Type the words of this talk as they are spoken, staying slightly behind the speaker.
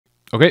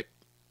Okay.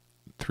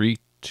 3,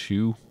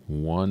 2,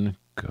 1,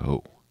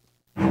 go.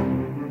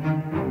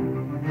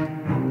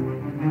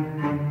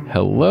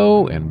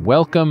 Hello and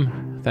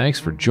welcome. Thanks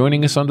for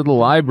joining us under the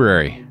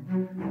library.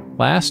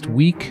 Last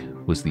week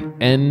was the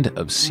end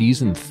of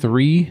Season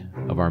 3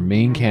 of our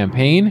main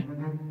campaign,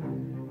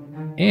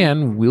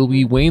 and we'll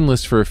be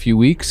Waneless for a few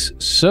weeks,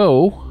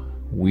 so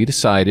we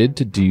decided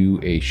to do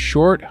a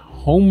short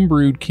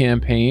homebrewed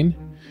campaign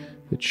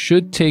that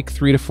should take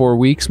 3 to 4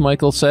 weeks,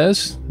 Michael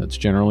says. That's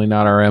generally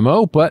not our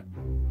MO, but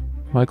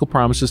Michael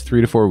promises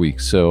 3 to 4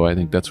 weeks, so I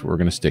think that's what we're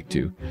going to stick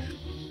to.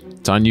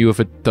 It's on you if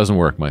it doesn't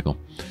work, Michael.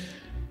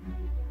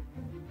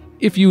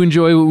 If you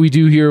enjoy what we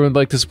do here and would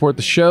like to support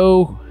the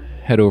show,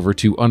 head over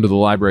to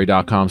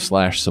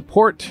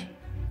underthelibrary.com/support.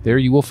 There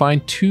you will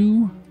find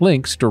 2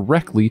 links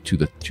directly to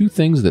the 2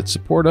 things that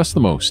support us the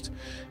most.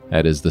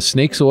 That is the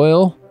Snake's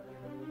Oil,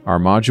 our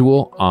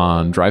module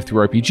on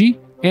DriveThruRPG,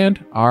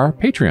 and our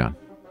Patreon.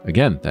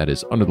 Again, that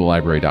is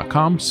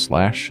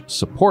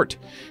underthelibrary.com/support.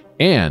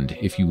 And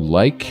if you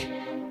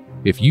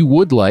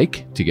would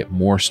like to get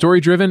more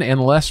story-driven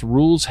and less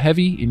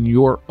rules-heavy in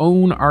your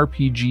own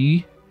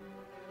RPG,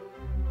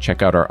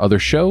 check out our other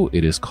show.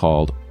 It is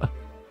called... I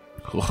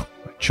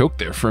choked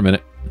there for a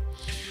minute.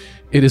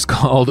 It is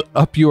called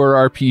Up Your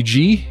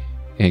RPG,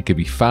 and it can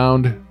be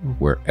found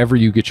wherever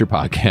you get your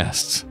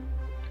podcasts.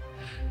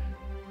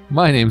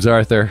 My name's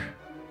Arthur.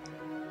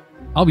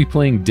 I'll be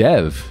playing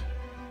Dev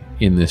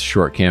in this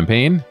short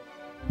campaign.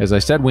 As I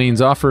said,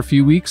 Wayne's off for a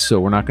few weeks,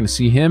 so we're not going to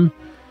see him.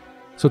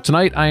 So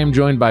tonight I am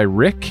joined by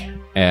Rick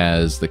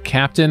as the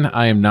captain.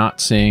 I am not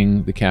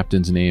saying the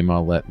captain's name.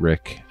 I'll let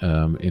Rick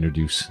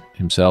introduce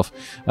himself.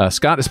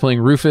 Scott is playing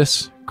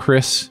Rufus.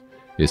 Chris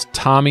is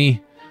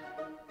Tommy.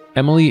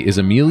 Emily is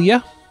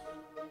Amelia.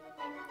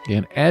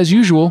 And as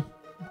usual,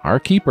 our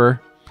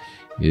keeper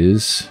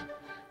is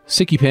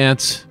Sicky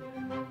Pants,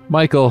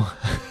 Michael.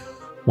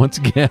 Once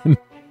again,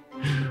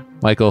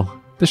 Michael,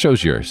 the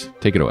show's yours.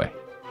 Take it away.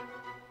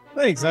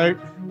 Thanks, Art.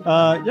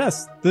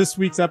 Yes, this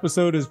week's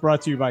episode is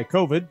brought to you by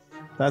COVID.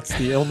 That's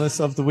the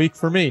illness of the week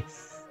for me.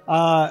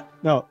 Under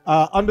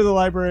the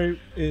Library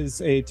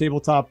is a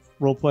tabletop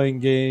role-playing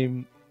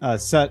game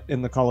set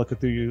in the Call of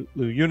Cthulhu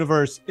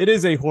universe. It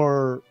is a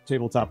horror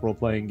tabletop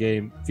role-playing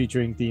game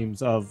featuring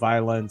themes of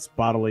violence,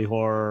 bodily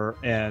horror,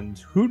 and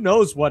who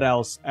knows what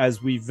else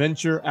as we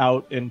venture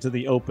out into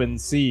the open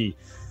sea.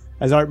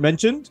 As Art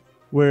mentioned,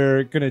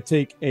 we're going to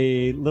take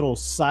a little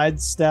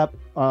sidestep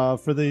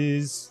for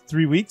these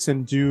 3 weeks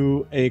and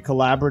do a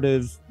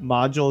collaborative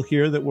module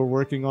here that we're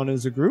working on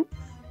as a group.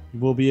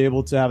 We'll be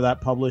able to have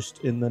that published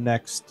in the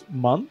next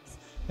month,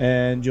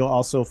 and you'll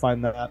also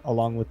find that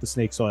along with the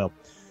Snake's Oil.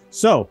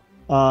 So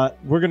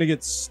we're going to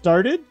get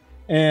started,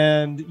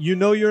 and you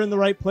know you're in the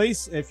right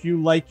place if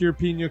you like your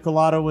pina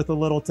colada with a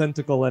little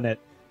tentacle in it.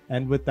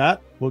 And with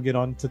that, we'll get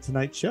on to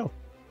tonight's show.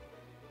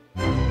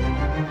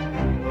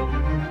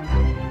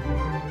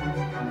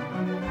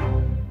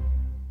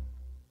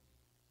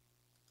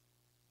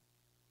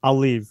 I'll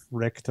leave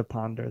Rick to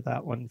ponder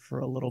that one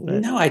for a little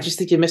bit. No, I just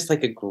think you missed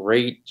like a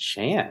great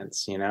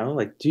chance, you know?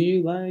 Like, do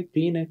you like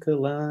pina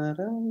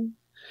colada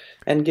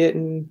and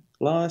getting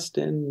lost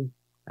in,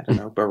 I don't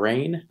know,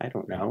 Bahrain? I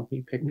don't know.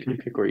 You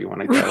pick where you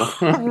want to go.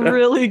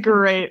 Really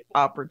great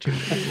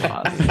opportunity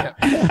lost.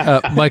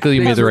 Michael,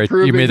 you made the right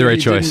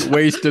choice. Didn't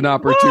waste an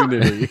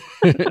opportunity.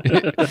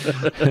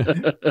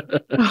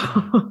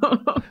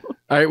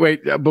 All right,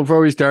 wait. Before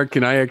we start,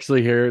 can I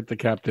actually hear the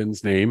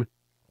captain's name?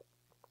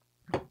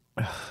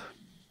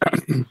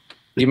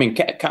 You mean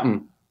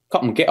Capt'n,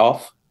 get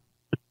off.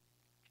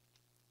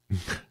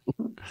 It's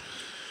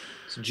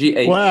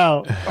G-A.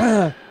 Wow.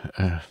 I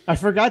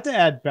forgot to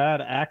add bad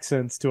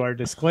accents to our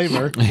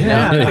disclaimer.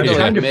 Yeah, I'm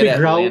trying to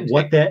figure out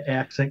what that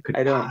accent could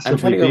I'm possibly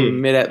trying to go be.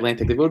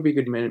 mid-Atlantic. It would be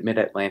good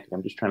mid-Atlantic.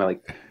 I'm just trying to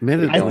like...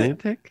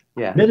 Mid-Atlantic?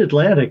 Yeah.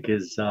 Mid-Atlantic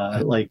is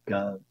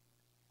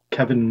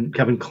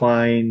Kevin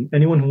Kline.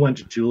 Anyone who went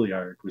to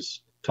Juilliard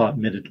was taught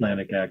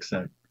mid-Atlantic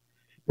accent,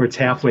 where it's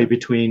halfway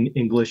between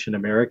English and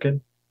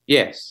American.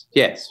 Yes,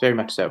 very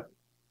much so.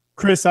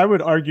 Chris, I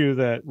would argue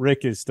that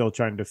Rick is still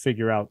trying to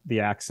figure out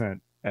the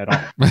accent at all.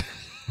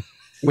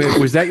 Wait,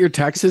 was that your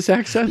Texas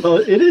accent? Well,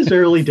 it is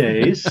early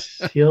days.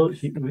 He'll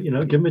give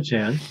him a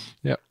chance.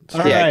 Yep.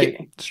 All right.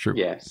 It's true.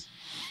 Yes.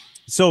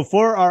 So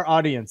for our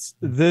audience,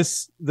 the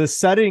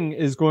setting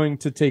is going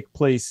to take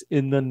place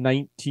in the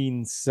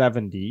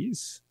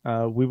 1970s.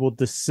 We're going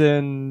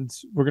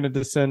to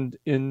descend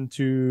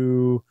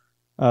into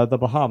the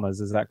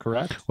Bahamas. Is that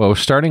correct? Well, we're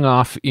starting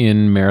off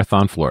in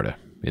Marathon, Florida,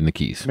 in the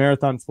Keys.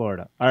 Marathon,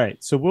 Florida. All right.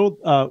 So we're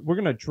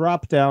going to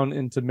drop down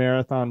into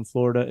Marathon,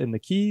 Florida in the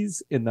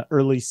Keys in the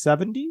early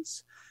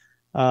 70s.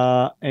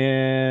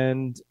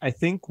 And I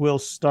think we'll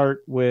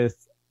start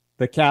with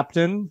the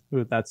captain,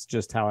 who that's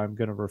just how I'm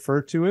going to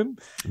refer to him.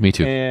 Me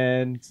too.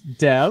 And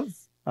Dev,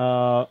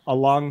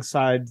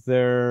 alongside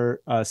their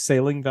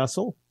sailing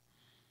vessel,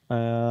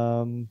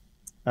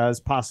 as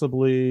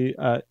possibly,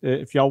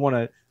 if y'all want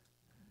to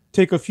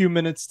take a few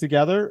minutes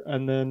together,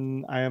 and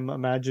then I am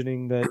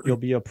imagining that you'll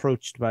be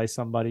approached by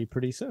somebody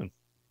pretty soon.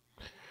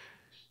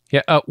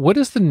 Yeah. What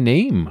is the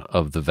name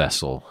of the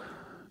vessel,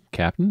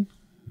 Captain?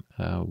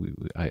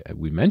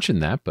 We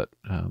mentioned that, but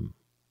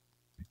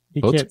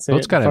He can't say it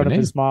in front of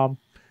his mom.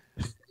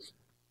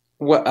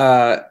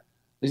 What?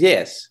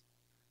 Yes.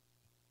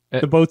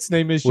 The boat's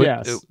name is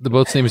Yes. The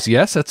boat's name is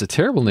Yes. That's a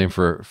terrible name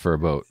for a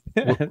boat.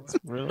 It's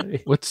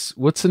really. What's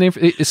the name?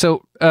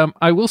 So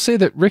I will say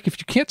that, Rick, if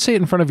you can't say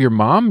it in front of your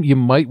mom, you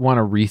might want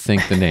to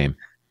rethink the name.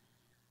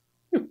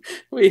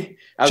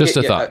 Just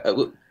a thought.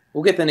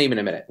 We'll get the name in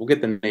a minute. But we're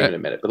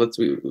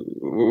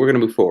going to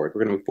move forward.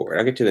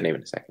 I'll get you the name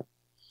in a second.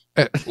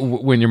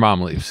 When your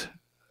mom leaves.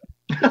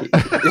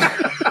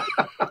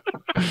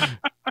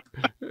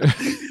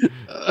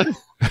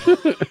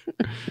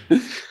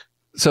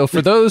 So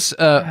for those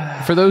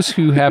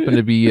who happen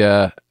to be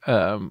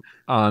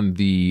on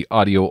the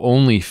audio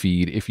only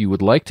feed, if you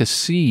would like to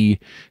see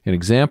an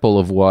example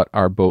of what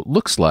our boat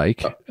looks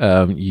like,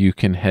 you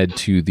can head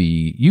to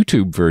the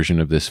YouTube version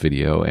of this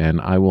video, and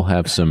I will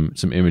have some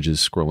images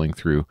scrolling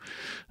through,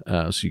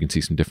 so you can see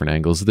some different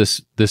angles.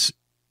 This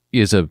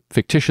is a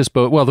fictitious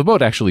boat. Well, the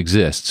boat actually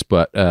exists,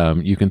 but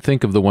you can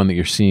think of the one that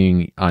you're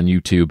seeing on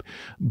YouTube,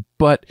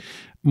 but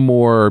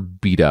more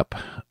beat up,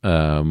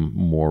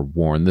 more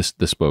worn.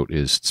 This boat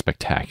is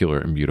spectacular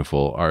and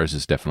beautiful. Ours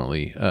is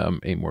definitely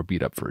a more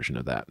beat up version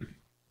of that.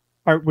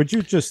 All right, would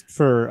you just,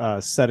 for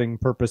setting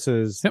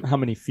purposes, how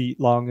many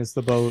feet long is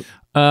the boat?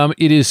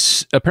 It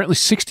is apparently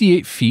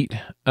 68 feet.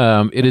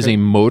 It is a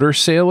motor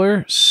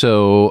sailor,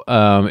 so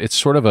it's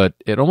sort of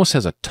it almost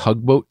has a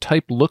tugboat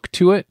type look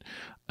to it.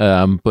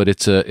 But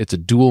it's a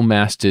dual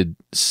masted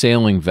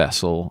sailing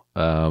vessel.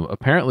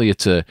 Apparently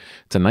it's a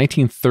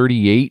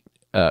 1938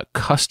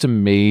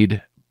 custom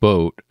made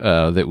boat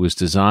that was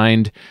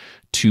designed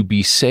to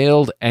be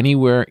sailed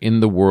anywhere in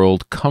the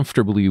world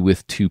comfortably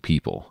with two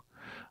people.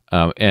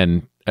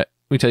 And let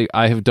me tell you,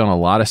 I have done a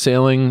lot of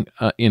sailing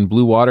in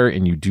blue water,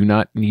 and you do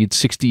not need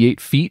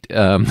 68 feet.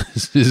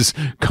 This is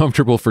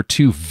comfortable for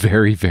two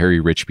very,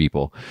 very rich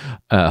people.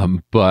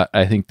 But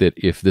I think that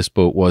if this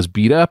boat was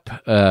beat up,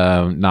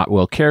 not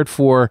well cared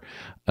for,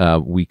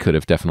 we could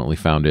have definitely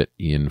found it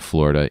in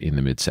Florida in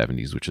the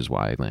mid-70s, which is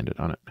why I landed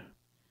on it.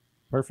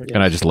 Perfect.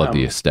 And I just love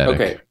the aesthetic.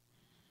 Okay.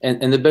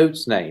 And the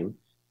boat's name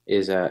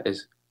is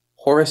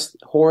Horace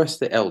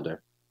the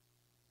Elder.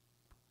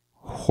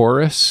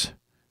 Horace?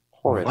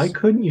 Horace. Why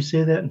couldn't you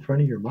say that in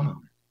front of your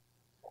mom?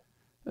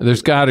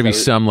 There's got to be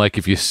some, like,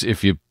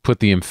 if you put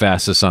the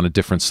emphasis on a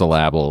different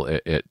syllable,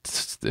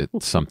 it's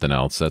something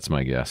else. That's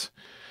my guess.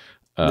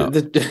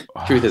 The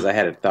truth is, I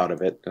hadn't thought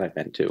of it, and I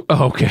meant to.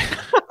 Oh, okay.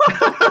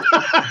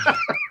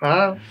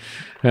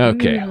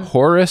 Okay.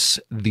 Horace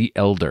the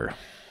Elder.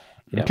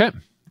 Yep. Okay.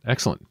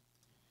 Excellent.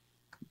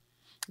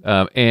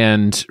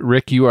 And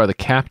Rick, you are the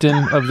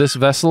captain of this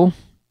vessel,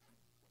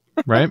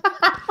 right?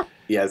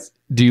 Yes.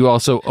 Do you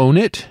also own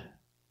it?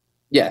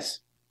 Yes.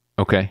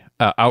 Okay.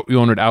 You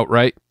own it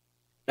outright?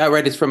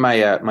 Outright. It's from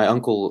my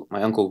uncle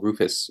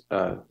Rufus,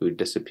 who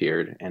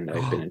disappeared, and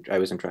I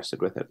was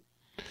entrusted with it.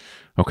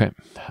 Okay.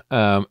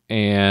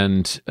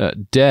 And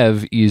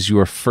Dev is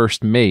your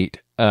first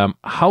mate.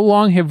 How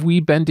long have we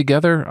been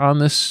together on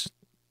this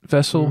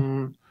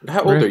vessel?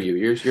 How old are you?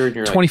 You're in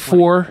your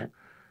 24. Like 20, right?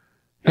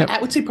 Yep.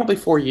 I would say probably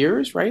 4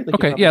 years, right? Like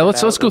okay, yeah.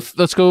 Let's go.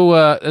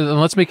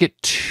 Let's make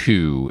it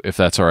 2, if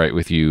that's all right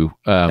with you,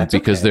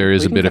 because there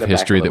is a bit of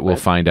history that we'll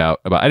find out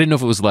about. I didn't know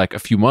if it was like a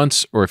few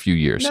months or a few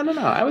years. No.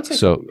 I would say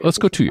so. Let's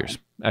go 2 years.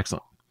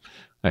 Excellent.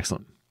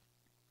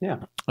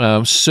 Yeah.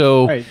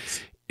 So right.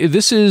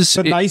 This is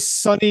a nice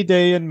sunny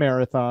day in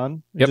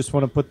Marathon. I just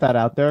want to put that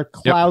out there.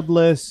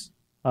 Cloudless.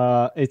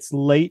 It's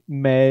late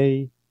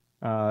May.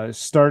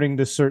 Starting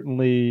to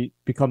certainly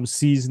become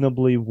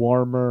seasonably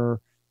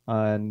warmer,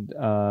 and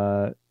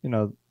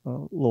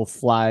little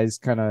flies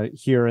kind of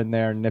here and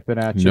there nipping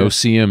at you.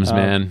 No-see-ums,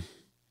 man.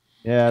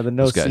 Yeah, the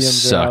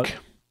no-see-ums suck.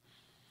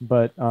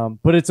 But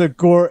it's a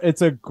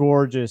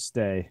gorgeous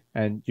day,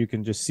 and you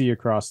can just see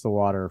across the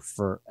water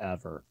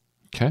forever.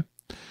 Okay.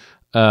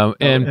 Am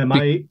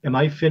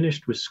I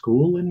finished with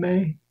school in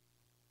May?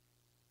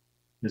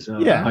 As a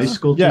high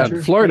school teacher?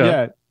 In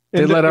Florida,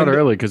 they let out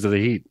early because of the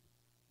heat.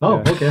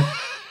 Oh, okay.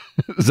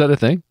 Is that a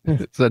thing?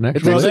 Is that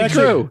it's actually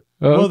true.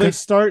 Well,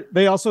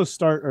 they also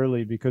start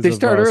early because they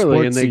start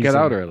early and they season. get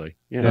out early.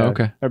 Yeah.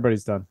 Okay.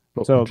 Everybody's done.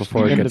 So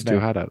before it gets too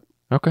hot out.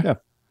 Okay. Yeah.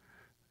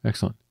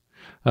 Excellent.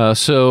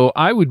 So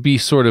I would be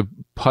sort of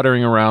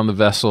puttering around the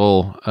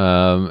vessel,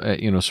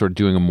 sort of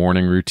doing a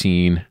morning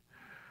routine.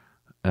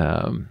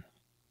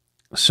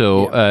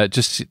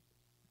 Just,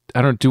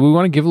 I don't. Do we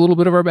want to give a little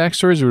bit of our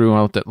backstories, or do we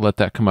want to let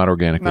that come out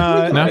organically?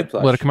 No,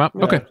 let it come out.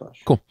 Okay,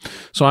 cool.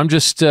 So I'm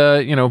just,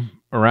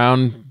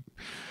 around,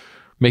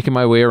 making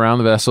my way around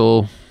the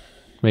vessel,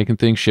 making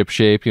things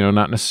shipshape.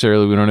 Not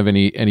necessarily. We don't have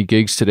any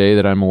gigs today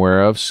that I'm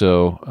aware of,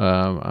 so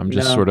I'm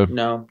just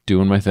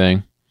doing my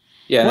thing.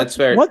 Yeah, that's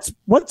fair.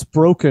 What's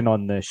broken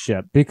on this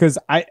ship? Because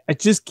I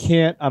just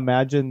can't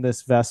imagine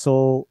this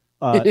vessel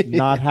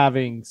not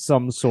having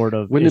some sort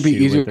of. Wouldn't it be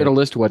easier to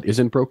list what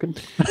isn't broken?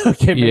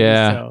 Okay,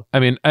 yeah. So. I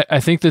mean, I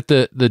think that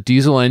the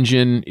diesel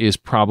engine is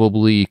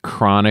probably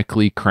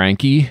chronically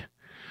cranky.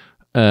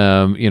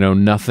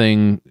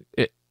 Nothing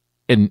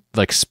in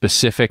like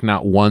specific,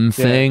 not one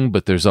thing,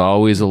 but there's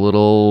always a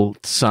little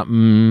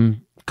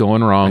something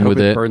going wrong with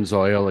it. Burns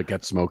oil, it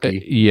gets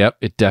smoky. Yep,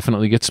 it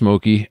definitely gets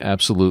smoky.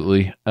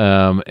 Absolutely.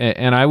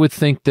 And I would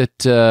think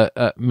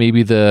that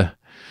maybe the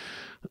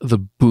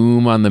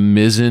boom on the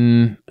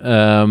mizzen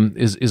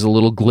is a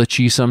little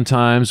glitchy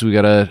sometimes. We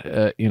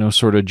gotta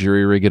sort of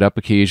jury rig it up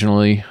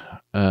occasionally.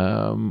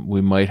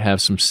 We might have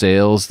some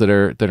sails that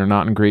are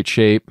not in great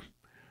shape.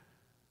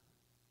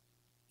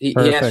 He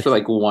asked for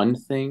like one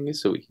thing,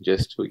 so we can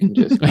just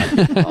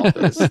all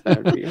this.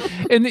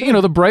 And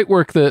the bright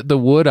work, the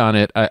wood on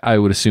it, I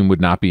would assume would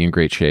not be in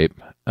great shape.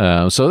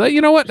 So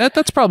that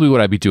that's probably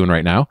what I'd be doing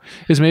right now.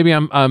 Is maybe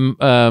I'm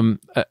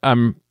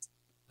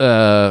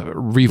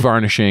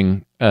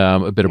revarnishing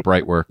a bit of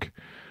bright work.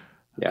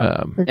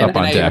 Up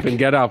on deck. And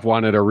Get Off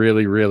wanted a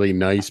really, really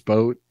nice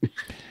boat.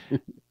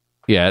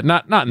 Yeah,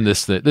 not in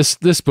this boat.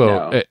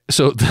 No.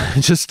 So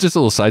just a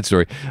little side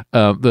story.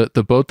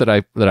 The boat that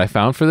I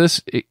found for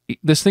this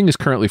thing is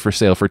currently for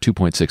sale for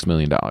 $2.6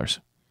 million.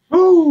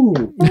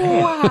 Oh,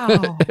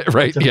 Wow.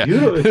 Right? it's a Yeah.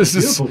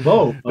 beautiful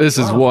boat. This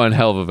is one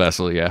hell of a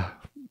vessel. Yeah,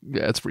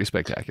 it's pretty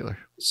spectacular.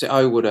 So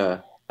I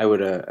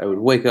would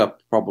wake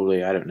up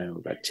probably, I don't know,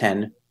 about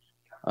 10,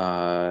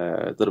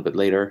 a little bit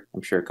later.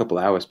 I'm sure a couple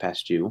hours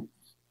past you.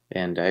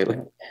 And I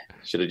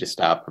should I just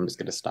stop? I'm just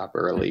going to stop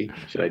early.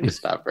 Should I just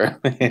stop early?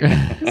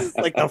 This is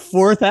like the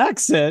fourth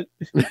accent.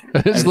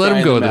 Just let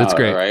him go. That's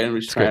great. All right, I'm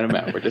just trying them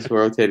out. We're just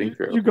rotating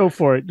through. You go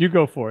for it.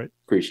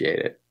 Appreciate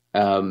it.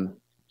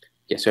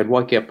 So I'd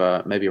wake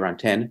up maybe around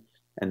 10,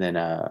 and then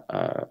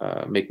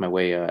make my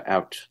way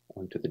out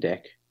onto the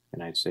deck,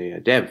 and I'd say,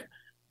 Dev,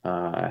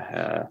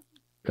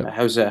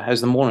 how's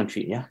the morning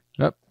treating you?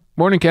 Yep.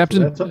 Morning,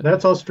 Captain.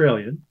 That's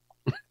Australian.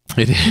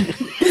 It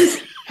is.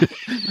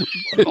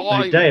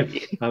 Hey,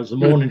 Dave, how's the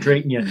morning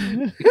treating you?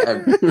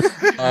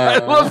 I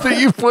love that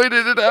you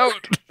pointed it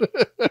out.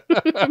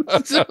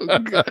 So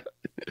good.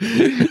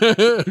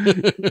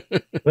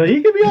 Well,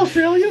 he could be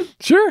Australian.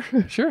 Sure.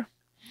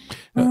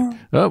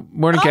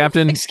 Morning,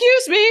 Captain.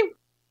 Excuse me.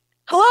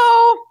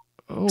 Hello.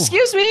 Oh.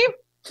 Excuse me.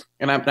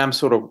 And I'm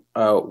sort of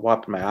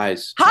wiping my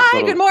eyes. Hi,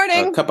 Sort of good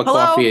morning. A cup of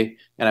Hello? coffee,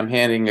 and I'm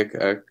handing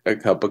a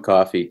cup of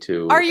coffee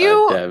to Are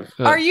you Dev.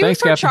 are you thanks,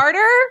 for Captain.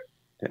 charter?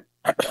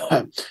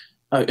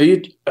 Are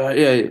you?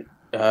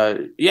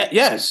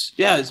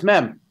 Yes,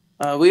 ma'am.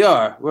 We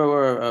are.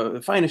 We're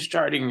the finest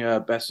charting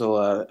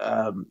vessel.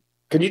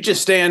 Can you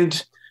just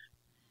stand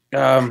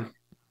out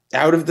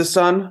of the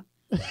sun?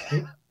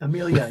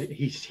 Amelia,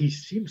 he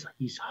seems like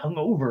he's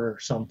hungover or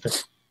something.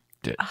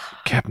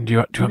 Captain, do you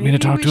want me to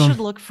talk to We him? should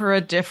look for a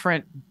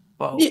different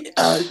boat.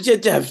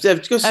 Dev,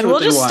 go see And what we'll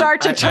they just want.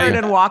 start to turn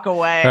and walk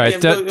away. All right, Yeah,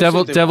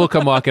 go Dev will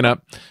come walking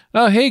up.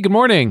 Oh, hey, good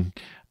morning.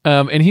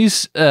 And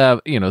he's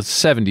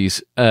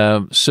 70s.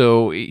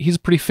 So he's a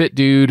pretty fit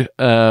dude.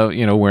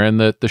 Wearing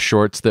the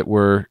shorts that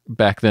were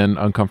back then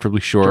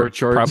uncomfortably short.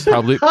 Short shorts.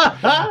 Probably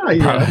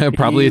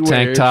probably a He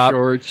tank wears top.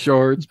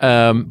 Shorts.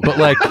 But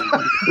like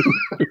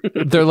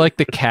they're like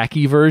the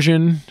khaki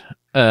version.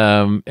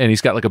 And he's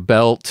got like a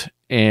belt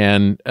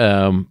and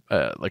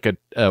like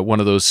a one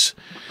of those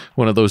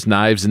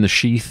knives in the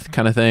sheath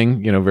kind of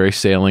thing. Very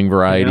sailing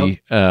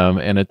variety.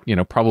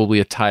 And probably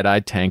a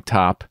tie-dyed tank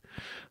top.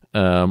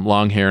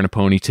 Long hair and a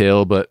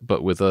ponytail,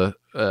 but with a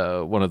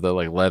one of the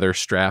like leather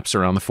straps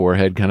around the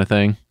forehead kind of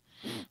thing.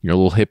 You're a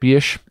little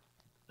hippie-ish.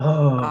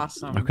 Oh,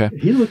 Awesome. Okay.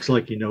 he looks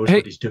like he knows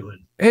what he's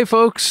doing. Hey,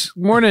 folks.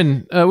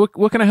 Morning.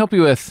 What can I help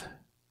you with?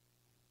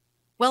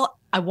 Well,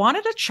 I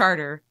wanted a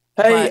charter.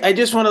 Hey, But- I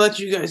just want to let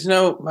you guys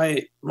know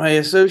my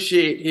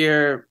associate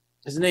here.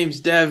 His name's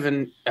Dev,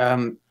 and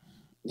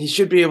he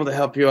should be able to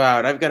help you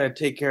out. I've got to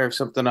take care of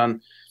something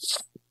on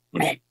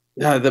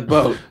the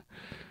boat.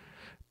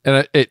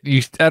 And I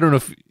don't know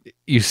if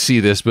you see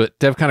this, but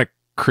Dev kind of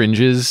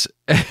cringes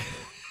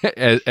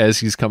as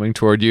he's coming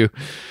toward you.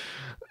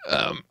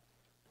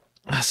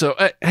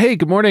 Hey,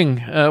 good morning.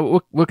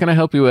 What can I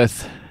help you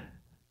with?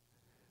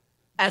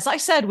 As I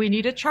said, we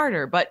need a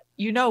charter, but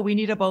we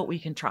need a boat we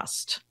can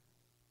trust.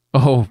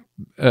 Oh,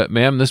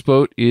 ma'am, this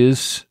boat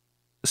is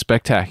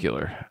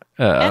spectacular.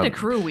 And a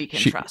crew we can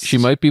trust. She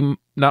might be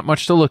not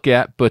much to look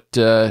at, but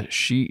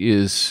she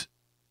is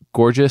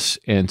gorgeous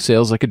and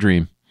sails like a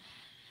dream.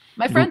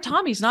 My friend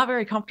Tommy's not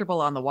very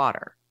comfortable on the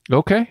water.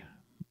 Okay.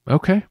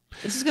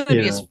 This is going to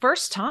be his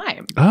first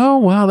time. Oh,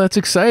 wow, that's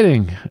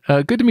exciting.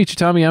 Good to meet you,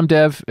 Tommy. I'm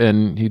Dev,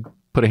 and he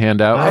put a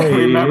hand out. Hi.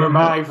 Remember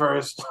my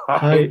first.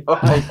 Hi,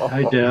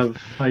 Dev.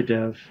 Hi,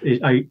 Dev.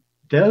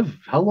 Dev,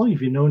 how long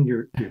have you known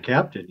your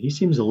captain? He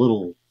seems a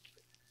little,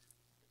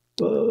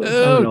 a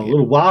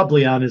little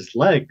wobbly on his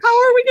legs. How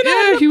are we going to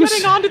end up he was-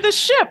 getting onto the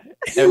ship?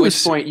 At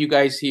which point you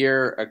guys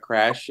hear a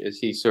crash as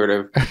he sort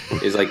of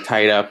is like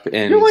tied up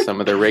in You're like- some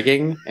of the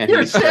rigging, and You're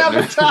he's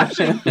starting to-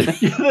 sabotaging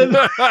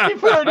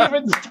before it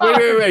even starts.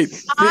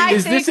 Wait. I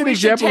Is think this an we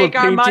should example of take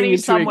our painting money into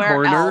a somewhere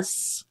corner?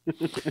 else.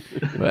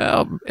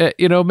 Well,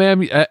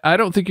 ma'am, I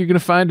don't think you're going to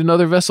find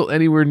another vessel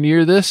anywhere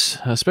near this,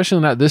 especially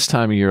not this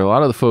time of year. A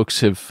lot of the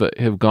folks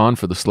have gone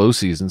for the slow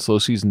season. Slow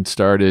season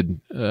started,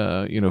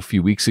 a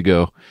few weeks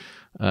ago.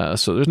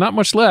 So there's not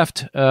much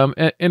left.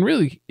 And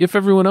really, if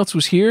everyone else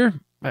was here,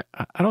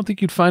 I don't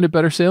think you'd find a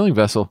better sailing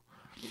vessel.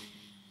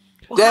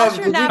 Well, Dev,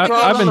 did you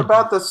tell them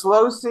about the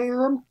slow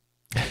season?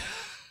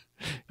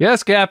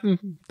 Yes,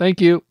 Captain.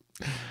 Thank you.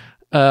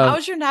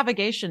 How's your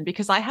navigation?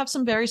 Because I have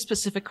some very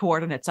specific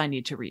coordinates I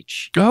need to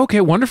reach.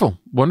 Okay, wonderful.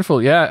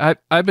 Yeah,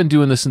 I've been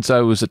doing this since I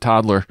was a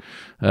toddler,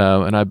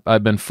 and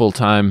I've been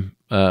full-time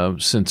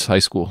since high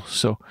school.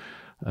 So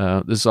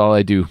this is all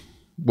I do.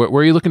 Where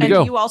are you looking to go?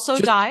 And you also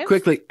Just dive?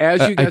 quickly,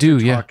 as you guys are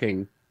talking,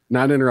 yeah.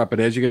 Not interrupt, but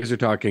as you guys are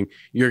talking,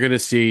 you're going to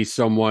see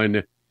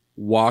someone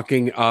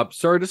walking up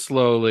sort of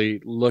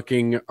slowly,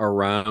 looking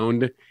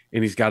around,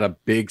 and he's got a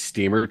big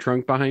steamer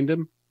trunk behind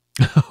him.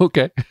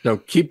 Okay. So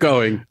keep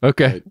going.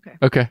 Okay.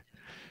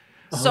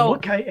 So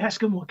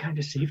ask him what kind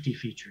of safety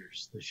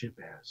features the ship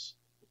has.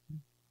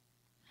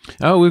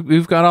 Oh,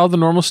 we've got all the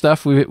normal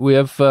stuff. We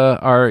have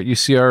our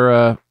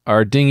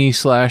dinghy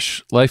 /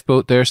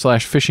 lifeboat there /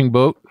 fishing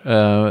boat.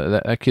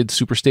 That kid's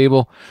super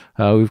stable.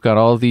 We've got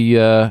all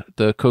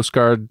the Coast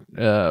Guard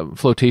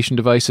flotation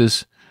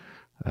devices.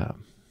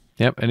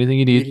 Yep, anything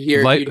you need.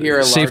 You'd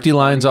hear safety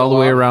lines all the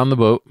way around the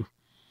boat.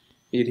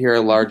 You'd hear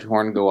a large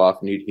horn go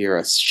off, and you'd hear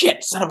a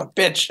shit, son of a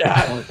bitch.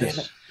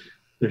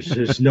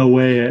 There's no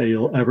way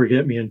you'll ever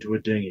get me into a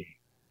dinghy.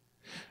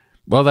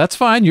 Well, that's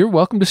fine. You're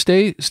welcome to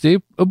stay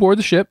aboard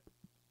the ship.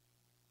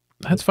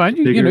 That's fine.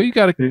 You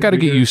gotta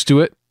get used to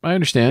it. I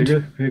understand.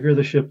 Bigger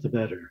the ship, the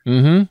better.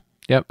 Mm-hmm.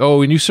 Yep.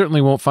 Oh, and you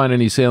certainly won't find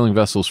any sailing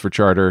vessels for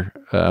charter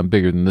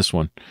bigger than this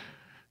one.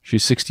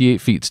 She's 68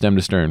 feet stem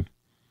to stern.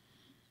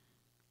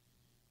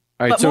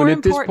 All right. But So more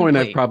at this point,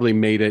 I've importantly- probably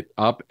made it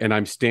up, and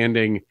I'm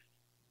standing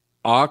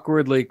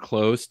awkwardly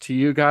close to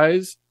you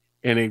guys,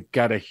 and it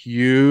got a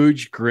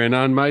huge grin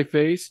on my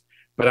face.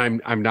 But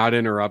I'm not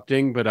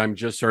interrupting, but I'm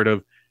just sort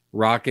of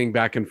rocking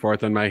back and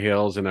forth on my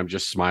heels, and I'm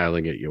just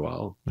smiling at you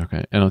all.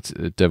 Okay.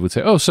 And Dev would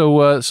say, "Oh,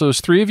 so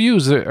there's 3 of you.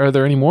 Are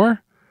there any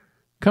more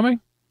coming?"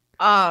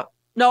 No,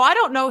 I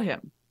don't know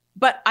him,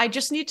 but I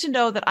just need to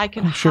know that I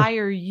can sure.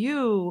 hire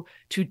you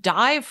to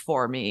dive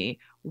for me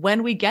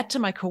when we get to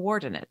my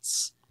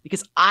coordinates,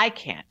 because I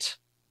can't.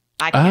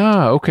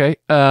 Okay.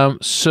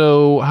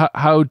 So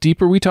how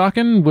deep are we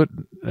talking? What?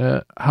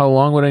 How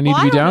long would I need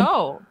to be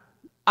down?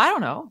 I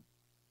don't know.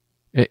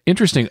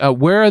 Interesting.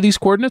 Where are these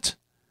coordinates?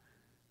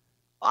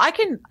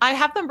 I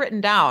have them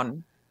written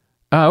down.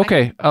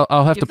 Okay.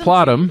 I'll have to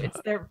plot them. It's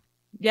there.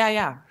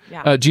 Yeah.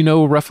 Do you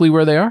know roughly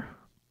where they are?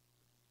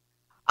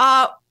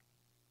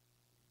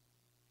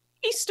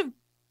 East of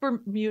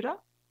Bermuda.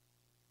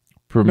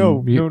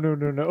 No.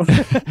 No?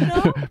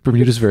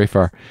 Bermuda's very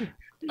far.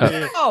 Yeah,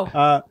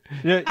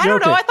 I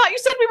don't know. I thought you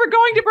said we were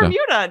going to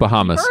Bermuda.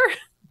 Bahamas. Deeper?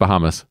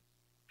 Bahamas.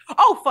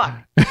 Oh, fuck.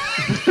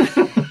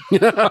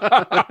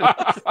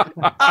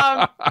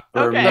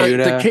 Okay.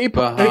 Bermuda, The Cape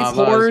Bahamas,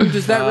 Horn,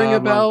 does that ring a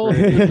bell?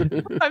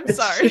 I'm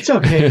sorry. It's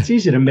okay. It's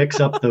easy to mix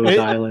up those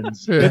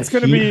islands. It's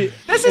going to be.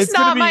 This is it's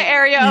gonna not be my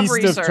area of east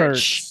research.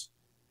 Turks.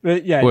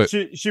 Yeah, Wait.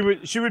 she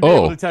would be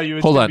able to tell you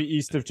it's hold going on. to be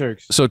east of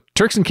Turks. So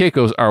Turks and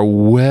Caicos are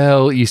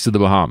well east of the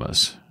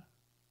Bahamas.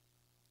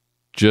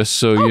 Just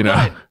so you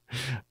know.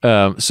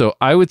 So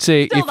I would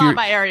say Still not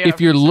my area if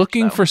of you're research,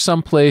 looking though. for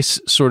someplace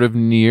sort of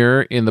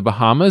near in the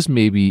Bahamas,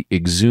 maybe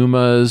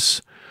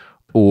Exumas,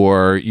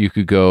 or you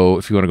could go,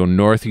 if you want to go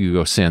north, you could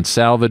go San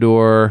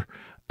Salvador.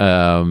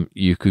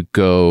 You could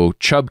go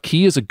Chub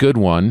Key is a good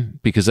one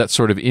because that's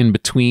sort of in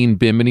between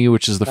Bimini,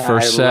 which is the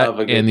first set, love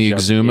a good and the Chub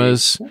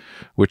Exumas,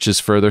 which is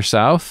further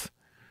south.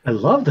 I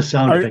love the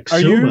sound of Are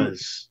you-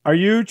 Exumas. Are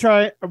you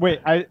trying?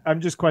 Wait, I'm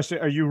just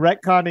questioning. Are you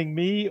retconning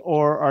me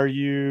or are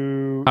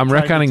you? I'm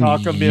trying to retconning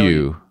talk Amelia?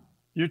 you.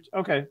 You're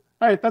okay.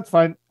 All right, that's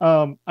fine.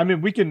 I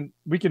mean, we can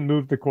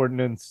move the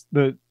coordinates,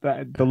 the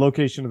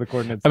location of the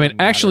coordinates. I mean,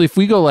 doesn't actually, if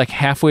we go like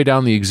halfway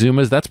down the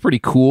Exumas, that's pretty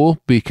cool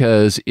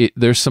because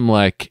there's some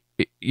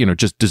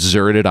just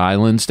deserted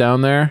islands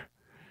down there.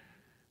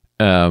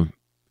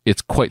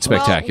 It's quite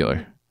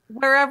spectacular.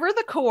 Wherever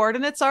the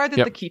coordinates are that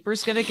Yep. the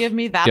keeper's going to give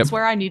me, that's Yep.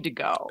 where I need to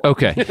go.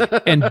 Okay.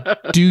 And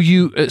do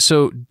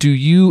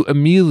you,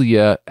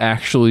 Amelia,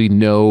 actually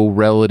know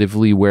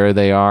relatively where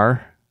they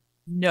are?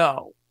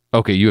 No.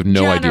 Okay, you have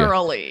no idea.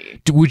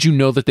 Generally. Would you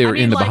know that they were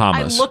in the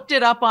Bahamas? I looked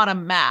it up on a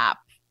map.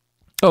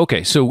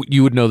 Okay, so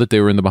you would know that they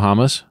were in the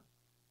Bahamas?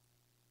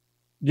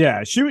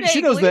 Yeah, she knows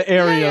Vaguely. the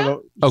area. Yeah.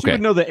 She Okay.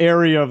 would know the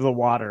area of the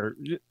water.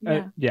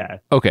 Yeah. Yeah.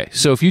 Okay,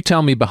 so if you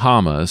tell me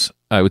Bahamas,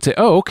 I would say,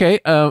 oh, okay.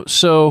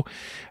 So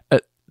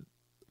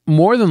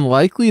more than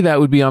likely that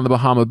would be on the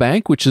Bahama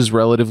Bank, which is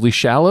relatively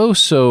shallow.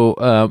 So,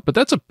 but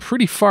that's a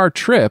pretty far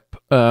trip.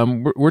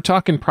 We're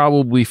talking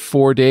probably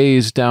 4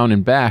 days down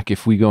and back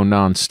if we go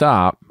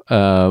nonstop.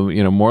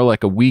 More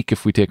like a week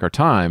if we take our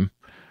time.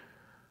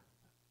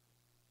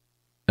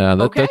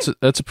 Okay.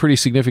 That's a pretty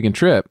significant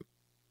trip.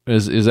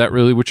 Is that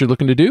really what you're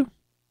looking to do?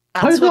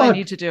 That's I what I thought-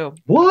 need to do.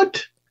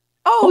 What?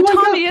 Oh, my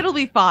Tommy, God. it'll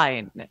be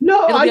fine.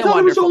 No, It'll I be a thought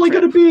it was wonderful only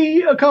trip. going to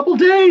be a couple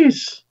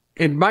days.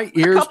 And my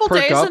ears couple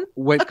perk days up and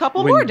when a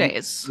couple when more you-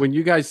 days. when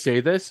you guys say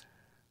this.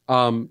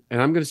 And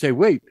I'm going to say,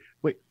 wait,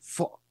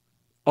 for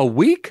a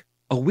week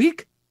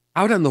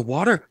out on the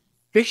water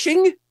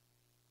fishing?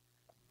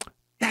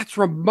 That's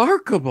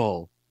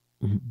remarkable.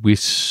 We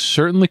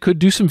certainly could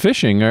do some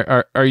fishing.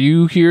 Are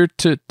you here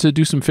to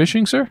do some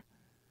fishing, sir?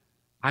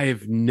 I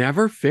have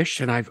never fished,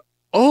 and I've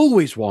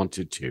always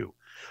wanted to.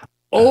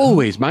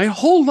 Always, my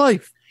whole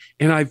life.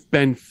 And I've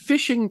been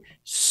fishing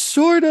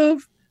sort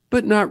of,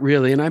 but not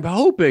really. And I'm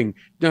hoping,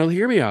 now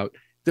hear me out,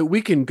 that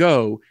we can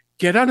go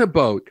get on a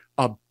boat,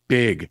 a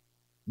big,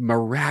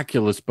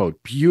 miraculous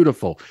boat,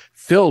 beautiful,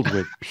 filled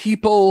with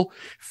people,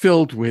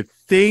 filled with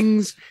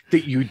things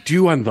that you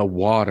do on the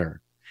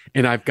water.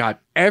 And I've got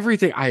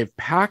everything I have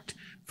packed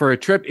for a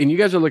trip. And you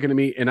guys are looking at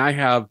me, and I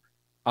have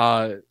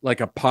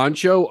like a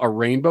poncho, a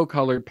rainbow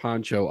colored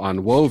poncho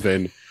on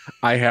woven.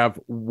 I have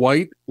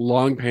white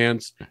long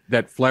pants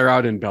that flare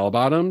out in bell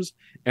bottoms,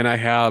 and I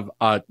have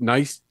a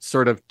nice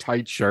sort of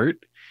tight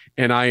shirt,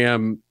 and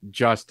I'm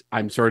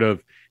sort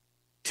of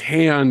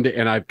tanned,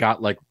 and I've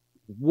got like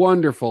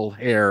wonderful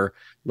hair,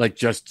 like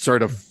just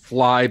sort of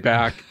fly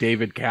back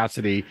David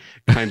Cassidy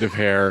kind of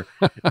hair.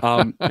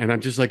 And I'm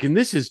just like, and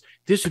this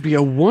would be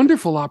a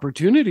wonderful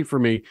opportunity for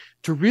me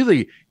to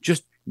really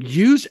just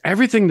use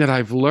everything that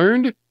I've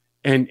learned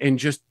and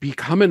just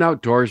become an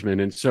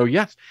outdoorsman. And so,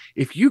 yes,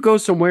 if you go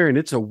somewhere and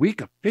it's a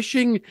week of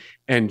fishing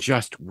and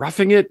just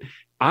roughing it,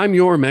 I'm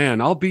your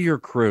man. I'll be your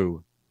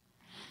crew.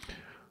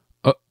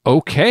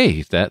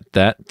 Okay,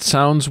 that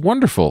sounds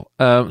wonderful.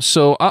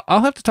 So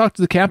I'll have to talk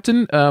to the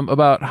captain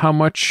about how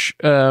much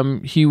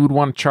he would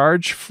want to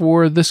charge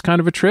for this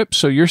kind of a trip.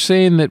 So you're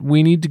saying that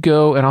we need to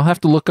go, and I'll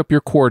have to look up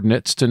your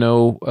coordinates to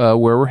know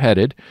where we're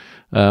headed.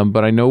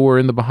 But I know we're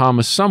in the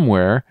Bahamas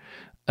somewhere.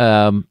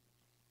 I'll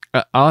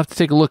have to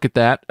take a look at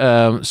that.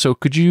 So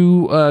could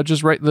you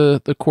just write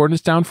the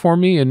coordinates down for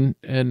me and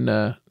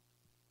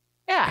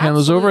hand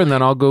those over, and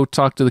then I'll go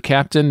talk to the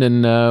captain,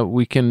 and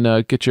we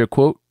can get you a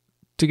quote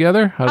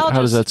together. How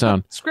does that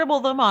sound? Scribble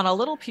them on a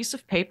little piece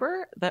of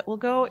paper that will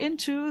go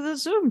into the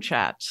Zoom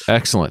chat.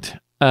 Excellent.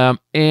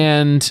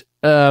 And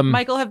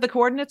Michael, have the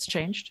coordinates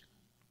changed?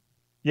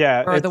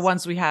 Yeah, Or the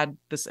ones we had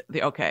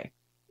okay.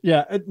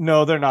 Yeah,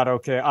 no, they're not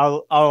okay.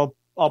 I'll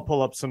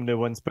pull up some new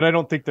ones, but I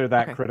don't think they're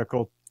that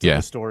critical to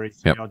the story.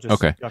 So Yep. I'll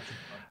just, okay.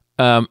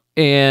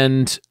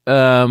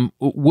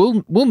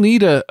 We'll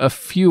need a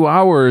few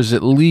hours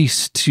at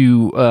least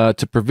to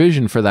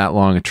provision for that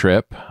long a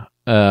trip.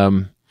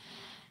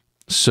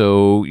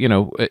 So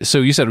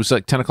you said it was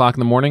like 10 o'clock in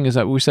the morning. Is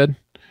that what we said?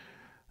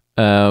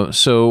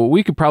 So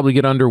we could probably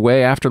get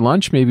underway after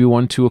lunch, maybe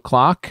 1-2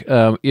 o'clock,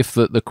 if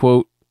the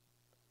quote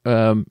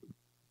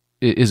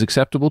is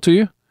acceptable to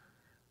you.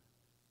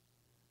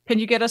 Can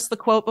you get us the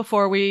quote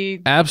before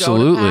we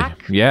Absolutely. go to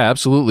pack? Yeah,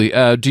 absolutely.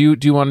 Do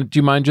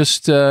you mind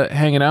just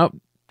hanging out,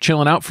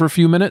 chilling out for a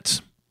few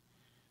minutes?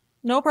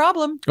 No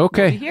problem.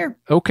 Okay. We'll be here.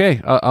 Okay.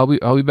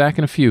 I'll be back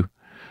in a few.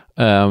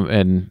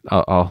 And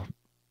I'll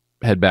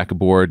head back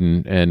aboard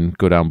and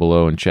go down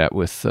below and chat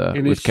with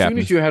And as Captain. soon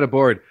as you head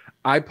aboard,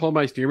 I pull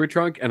my steamer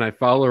trunk and I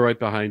follow right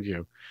behind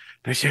you.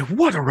 And I say,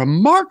 what a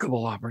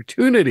remarkable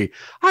opportunity.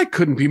 I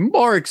couldn't be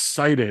more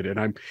excited. And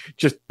I'm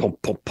just boom,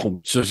 boom,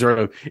 boom. So sort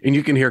of, and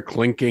you can hear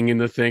clinking in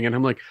the thing. And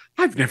I'm like,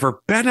 I've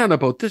never been on a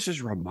boat. This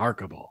is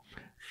remarkable.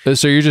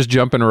 So you're just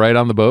jumping right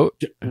on the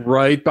boat?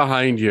 Right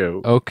behind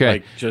you. Okay.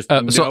 Like just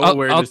So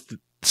I'll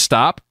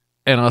stop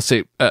and I'll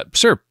say,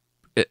 sir,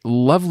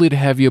 lovely to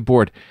have you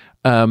aboard.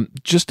 Couldn't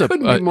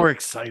be more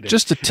excited.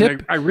 Just a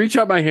tip. I reach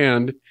out my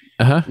hand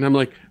and I'm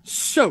like,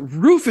 so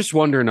Rufus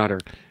Wondernutter,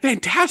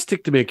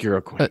 fantastic to make your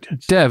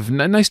acquaintance. Dev,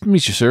 nice to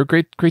meet you, sir.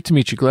 Great to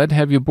meet you. Glad to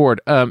have you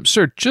aboard.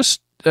 Sir,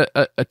 just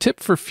a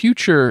tip for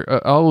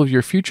future, all of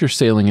your future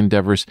sailing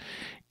endeavors.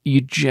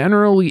 You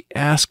generally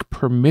ask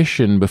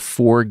permission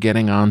before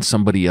getting on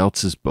somebody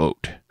else's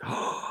boat.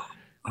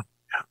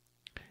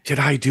 Did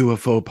I do a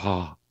faux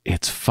pas?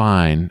 It's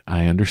fine.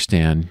 I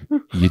understand.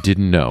 You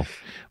didn't know.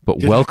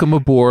 But welcome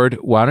aboard.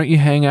 Why don't you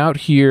hang out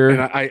here?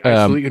 And I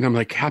salute you, and I'm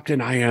like, Captain,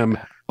 I am.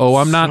 Oh,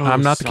 I'm not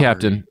the sorry.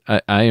 captain.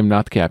 I am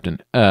not the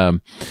captain.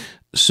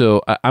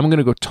 So I'm going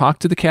to go talk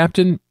to the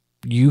captain.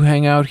 You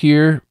hang out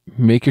here.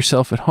 Make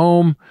yourself at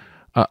home.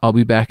 I'll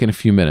be back in a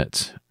few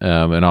minutes.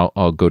 And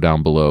I'll go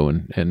down below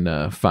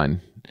and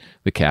find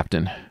the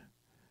captain.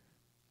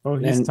 Oh,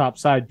 he's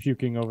topside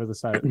puking over the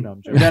side. No,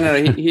 I'm joking.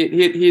 No.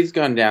 He's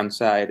gone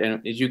downside,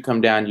 and as you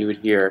come down, you would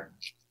hear.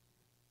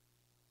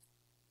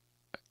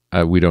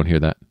 We don't hear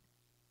that.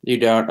 You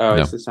don't? Oh,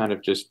 No. It's the sound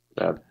of just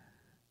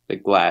the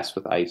glass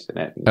with ice in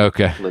it. And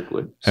Okay.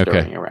 Liquid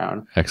stirring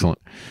around. Excellent.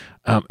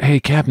 Hey,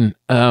 Captain.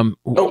 Yeah.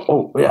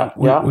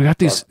 We got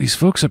these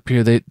folks up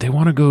here. They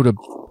want to go to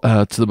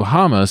the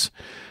Bahamas.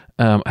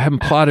 I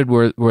haven't plotted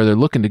where they're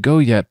looking to go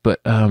yet,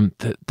 but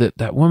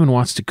that woman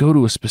wants to go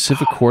to a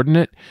specific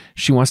coordinate.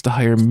 She wants to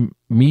hire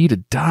me to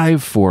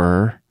dive for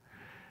her,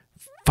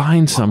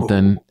 find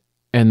something,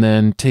 and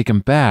then take him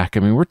back. I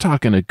mean, we're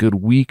talking a good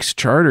week's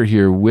charter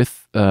here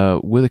with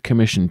a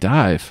commission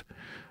dive.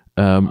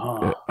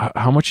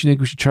 How much do you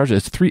think we should charge?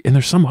 It's 3, and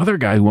there's some other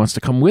guy who wants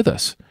to come with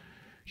us.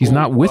 He's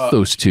not with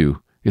those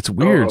 2. It's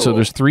weird. So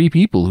there's 3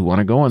 people who want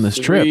to go on this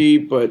trip. 3,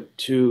 but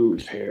 2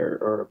 pair,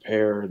 or a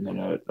pair, and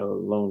then a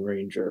lone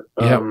ranger.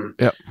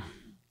 Yep.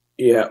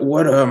 Yeah.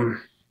 What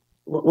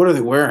are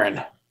they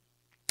wearing?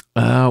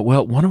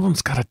 Well, one of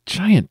them's got a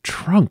giant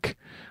trunk,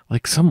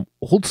 like some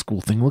old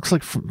school thing. Looks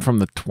like from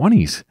the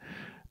 20s.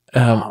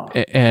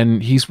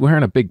 And he's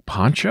wearing a big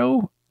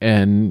poncho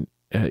and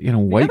white the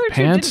other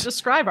pants. Two didn't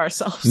describe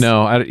ourselves.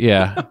 No,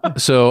 yeah.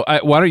 So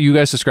why don't you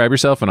guys describe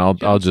yourself, and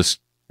I'll just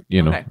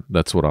Okay.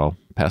 that's what I'll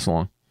pass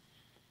along.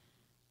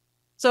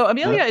 So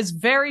Amelia is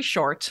very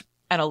short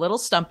and a little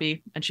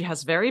stumpy, and she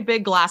has very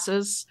big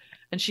glasses,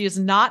 and she is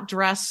not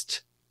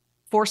dressed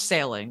for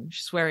sailing.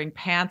 She's wearing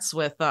pants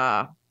with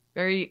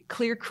very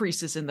clear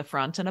creases in the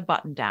front and a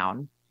button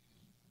down.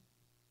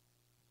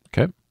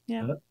 Okay.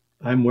 Yeah.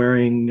 I'm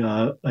wearing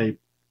a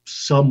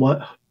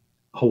somewhat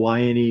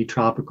Hawaiian-y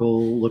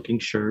tropical looking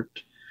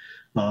shirt,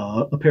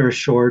 a pair of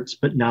shorts,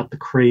 but not the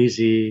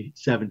crazy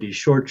 70s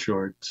short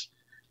shorts.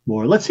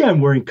 More, let's say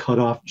I'm wearing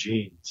cut-off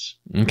jeans.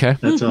 Okay.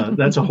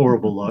 That's a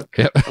horrible look.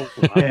 Yep.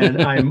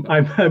 And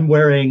I'm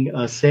wearing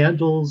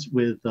sandals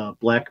with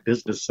black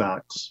business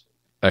socks.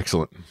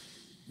 Excellent.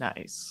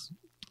 Nice.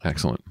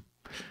 Excellent.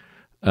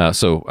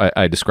 So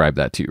I described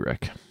that to you,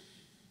 Rick.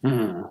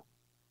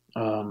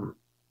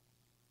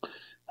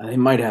 They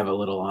might have a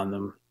little on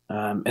them.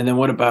 And then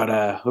what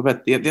about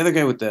the other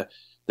guy with the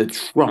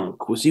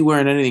trunk? Was he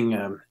wearing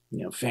anything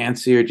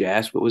fancy, or did you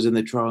ask what was in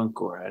the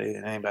trunk, or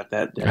anything about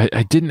that?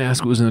 I didn't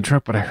ask what was in the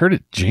trunk, but I heard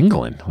it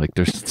jingling. Like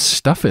there's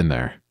stuff in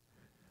there.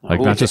 Like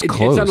not just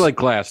clothes. It sounded like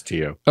glass to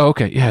you. Oh,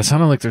 okay. Yeah, it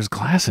sounded like there's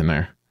glass in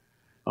there.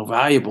 Oh,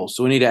 valuables.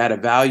 So we need to add a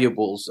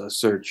valuables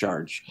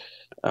surcharge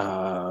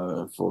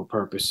for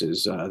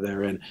purposes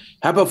therein.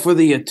 How about for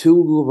the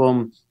 2 of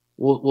them?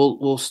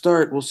 We'll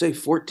start. We'll say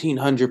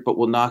 1,400, but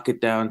we'll knock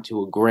it down to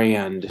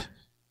 $1,000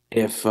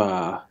 if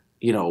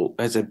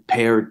as a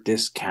pair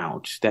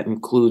discount that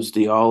includes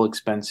the all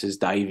expenses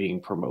diving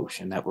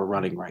promotion that we're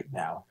running right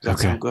now. Does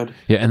that sound good?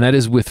 Yeah, and that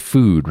is with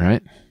food,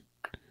 right?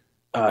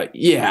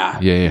 Yeah.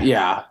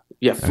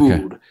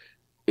 Food. Okay.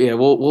 Yeah,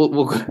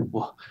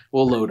 we'll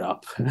load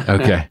up.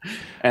 Okay.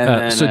 And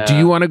then, so, do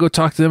you want to go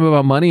talk to them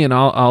about money, and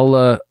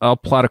I'll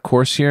plot a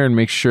course here and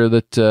make sure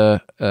that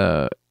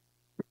that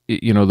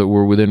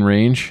we're within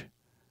range.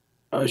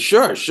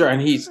 Sure.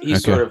 And he's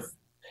sort of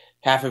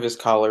half of his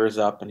collar is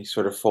up, and he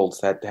sort of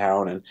folds that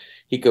down, and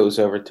he goes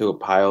over to a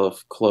pile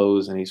of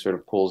clothes, and he sort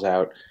of pulls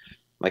out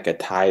like a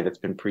tie that's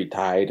been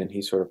pre-tied, and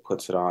he sort of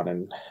puts it on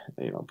and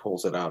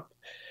pulls it up.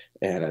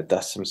 And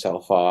dusts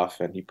himself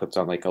off, and he puts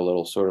on like a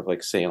little sort of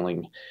like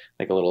sailing,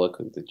 like a little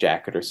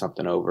jacket or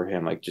something over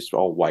him, like just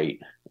all white,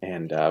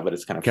 and but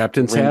it's kind of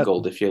Captain's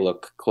wrinkled hat? If you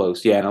look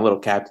close. Yeah, and a little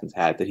captain's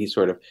hat that he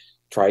sort of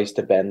tries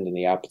to bend in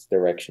the opposite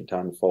direction to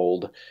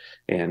unfold,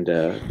 and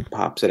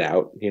pops it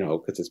out,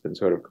 because it's been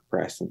sort of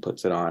compressed, and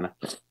puts it on.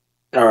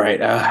 All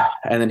right,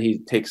 and then he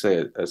takes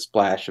a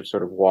splash of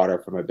sort of water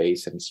from a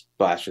basin, and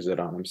splashes it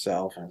on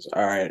himself, and says,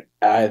 "All right,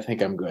 I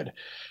think I'm good."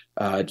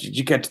 Did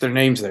you catch their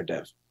names there,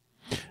 Dev?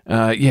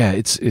 Yeah,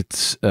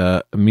 it's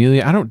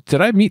Amelia. Did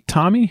I meet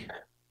Tommy?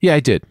 Yeah, I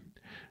did.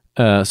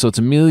 So it's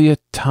Amelia,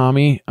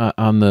 Tommy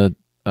on the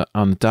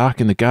dock,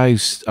 and the guy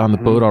who's on the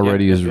boat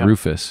already is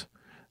Rufus.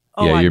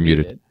 Oh, yeah, I'm you're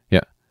muted.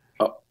 Yeah.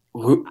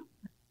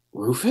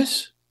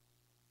 Rufus?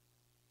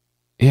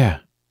 Yeah.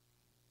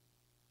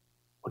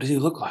 What does he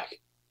look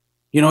like?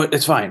 You know what?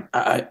 It's fine.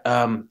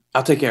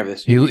 I'll take care of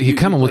this. He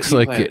kind of looks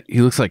like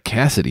he looks like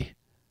Cassidy.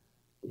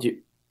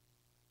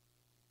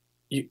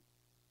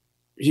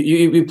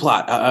 You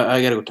plot.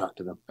 I gotta go talk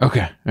to them.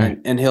 Okay. All right.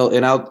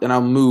 And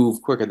I'll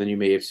move quicker than you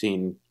may have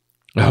seen.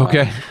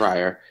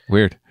 Prior.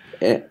 Weird.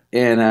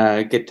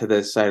 And get to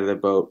the side of the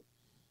boat,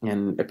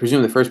 and I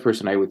presume the first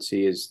person I would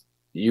see is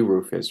you,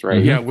 Rufus,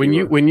 right? Yeah. When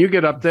you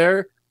get up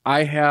there,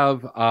 I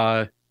have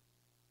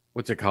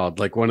what's it called?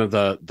 Like one of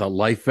the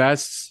life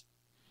vests.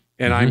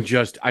 And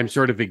I'm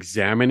sort of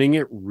examining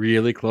it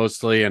really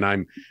closely, and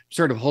I'm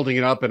sort of holding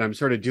it up, and I'm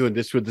sort of doing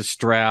this with the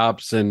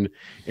straps, and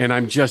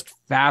I'm just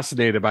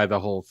fascinated by the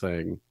whole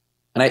thing.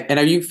 And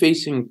are you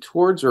facing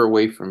towards or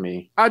away from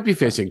me? I'd be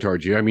facing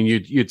towards you. I mean,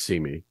 you'd see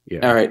me.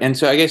 Yeah. All right. And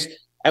so I guess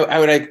I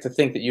would like to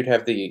think that you'd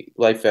have the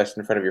life vest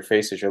in front of your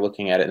face as you're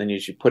looking at it, and then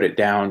as you put it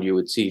down, you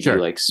would see the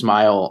like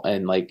smile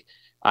and like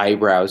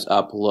eyebrows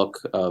up look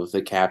of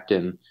the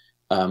captain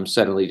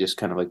suddenly just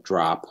kind of like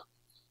drop,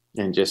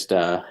 and just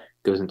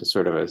goes into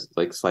sort of a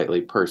like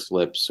slightly pursed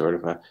lips, sort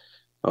of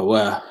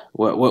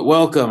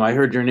welcome. I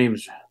heard your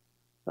name's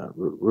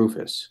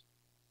Rufus.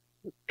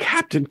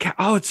 Captain.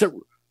 It's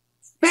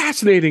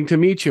fascinating to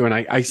meet you. And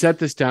I set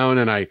this down,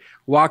 and I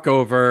walk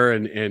over,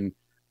 and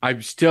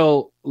I'm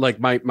still like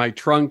my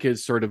trunk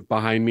is sort of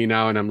behind me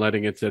now, and I'm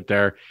letting it sit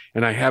there,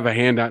 and I have a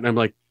hand out, and I'm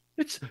like,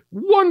 It's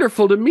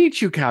wonderful to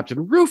meet you,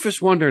 Captain. Rufus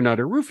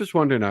Wondernutter. Rufus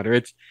Wondernutter.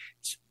 It's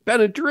been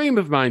a dream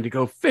of mine to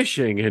go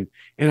fishing, and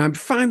I'm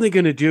finally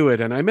going to do it.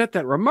 And I met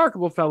that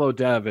remarkable fellow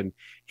Dev, and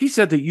he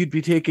said that you'd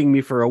be taking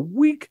me for a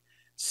week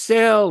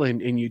sail,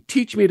 and you'd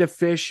teach me to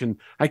fish, and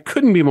I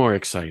couldn't be more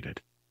excited.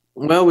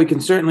 Well, we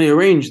can certainly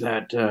arrange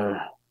that,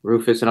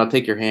 Rufus, and I'll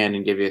take your hand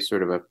and give you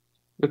sort of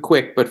a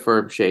quick but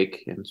firm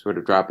shake and sort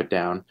of drop it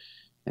down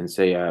and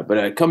say, but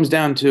it comes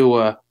down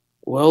to,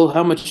 well,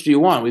 how much do you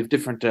want? We have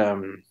different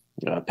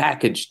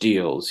package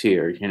deals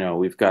here. You know,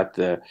 we've got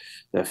the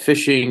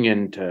fishing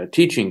and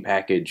teaching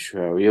package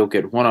where you'll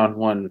get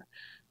one-on-one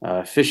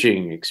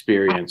fishing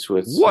experience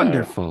with.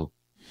 Wonderful.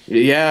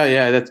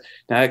 Yeah,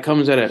 that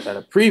comes at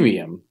a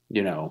premium,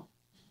 you know.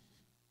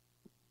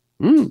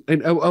 And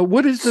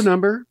what is the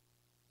number?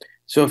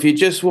 So if you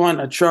just want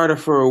a charter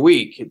for a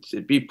week,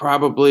 it'd be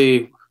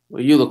probably,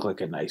 well, you look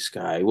like a nice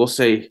guy. We'll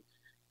say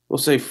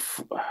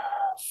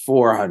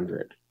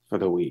 400 for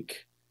the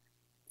week.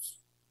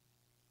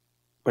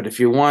 But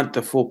if you want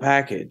the full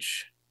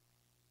package,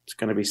 it's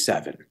going to be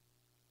 7.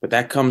 But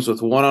that comes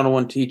with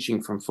one-on-one teaching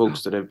from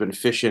folks that have been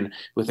fishing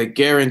with a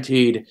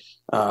guaranteed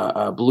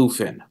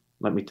bluefin.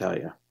 Let me tell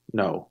you.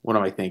 No, what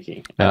am I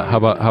thinking? How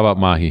about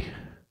mahi?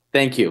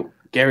 Thank you.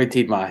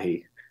 Guaranteed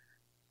mahi.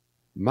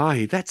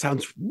 Mahi, that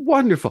sounds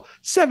wonderful.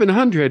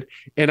 700,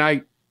 and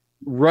I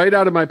right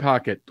out of my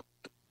pocket.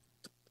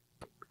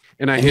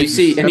 And you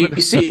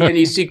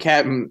see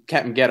Captain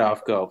Get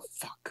Off go,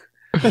 fuck.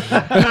 I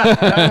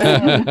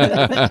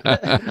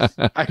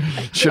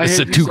should have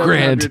said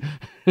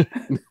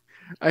 $2,000.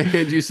 I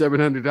hand you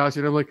 $700,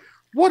 and I'm like,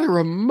 what a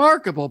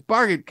remarkable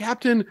bargain,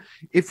 Captain.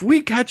 If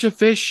we catch a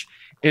fish,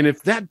 and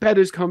if that bed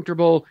is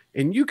comfortable,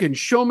 and you can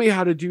show me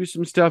how to do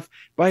some stuff,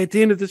 by at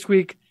the end of this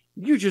week,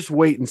 you just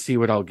wait and see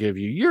what I'll give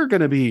you. You're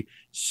going to be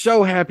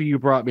so happy you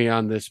brought me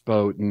on this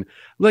boat. And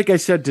like I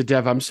said to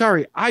Dev, I'm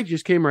sorry, I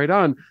just came right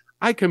on.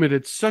 I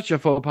committed such a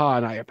faux pas,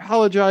 and I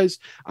apologize.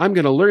 I'm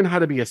going to learn how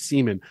to be a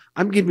seaman.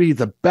 I'm going to be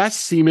the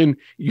best seaman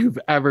you've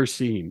ever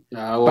seen.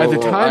 By the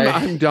time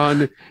I'm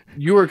done,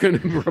 you are going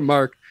to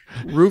remark,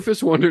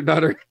 Rufus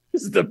Wondernutter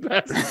is the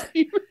best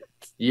seaman.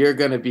 You're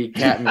going to be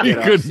Captain He Get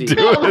Off couldn't do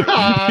it.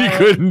 He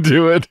couldn't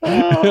do it.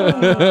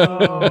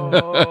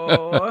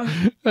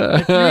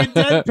 If you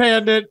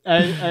deadpanned it,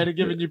 I'd have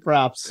given you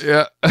props.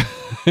 Yeah.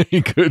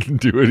 He couldn't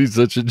do it. He's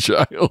such a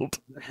child.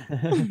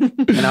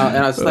 And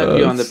I'll slap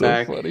you on the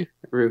back, funny.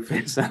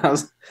 Rufus.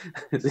 Is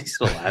he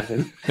still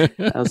laughing? I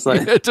was He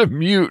like, had to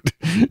mute.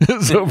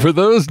 So for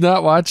those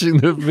not watching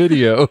the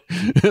video,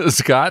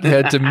 Scott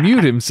had to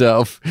mute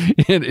himself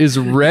and is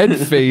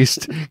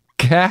red-faced,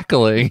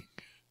 cackling.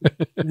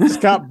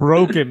 Scott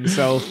broke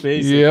himself,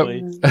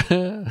 basically.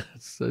 Yep.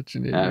 Such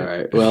an idiot. all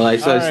right. Well, I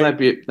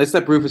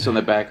slap Rufus on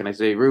the back and I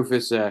say,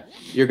 Rufus,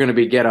 you're going to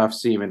be Get Off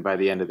seaman by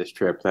the end of this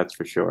trip. That's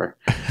for sure.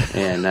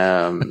 And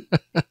I'll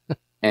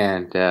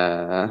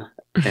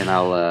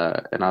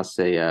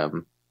say,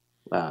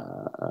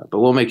 but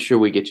we'll make sure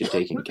we get you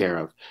taken care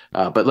of.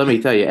 But let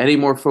me tell you, any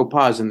more faux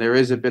pas, and there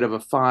is a bit of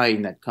a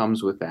fine that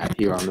comes with that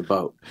here on the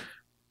boat.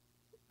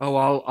 Oh,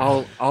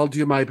 I'll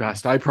do my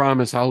best. I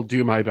promise I'll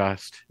do my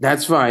best.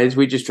 That's fine.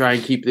 We just try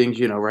and keep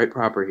things, right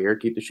proper here,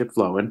 keep the ship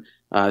flowing.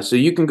 So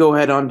you can go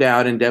ahead on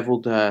down, and Dev will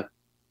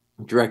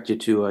direct you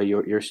to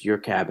your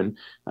cabin.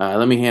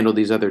 Let me handle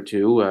these other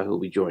two who'll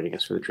be joining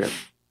us for the trip.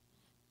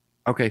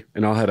 Okay,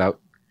 and I'll head out.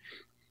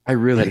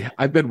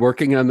 I've been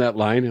working on that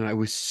line, and I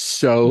was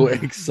so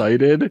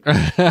excited,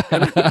 and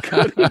I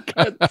couldn't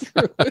get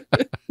through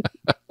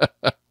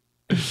it.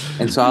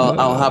 And so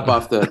I'll hop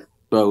off the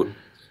boat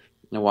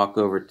and walk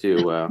over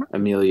to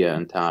Amelia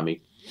and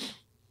Tommy.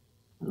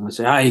 And I'll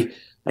say, "Hi,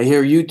 I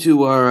hear you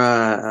two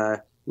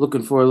are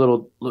looking for a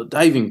little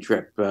diving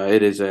trip.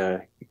 It is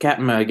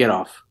Captain Get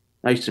Off.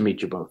 Nice to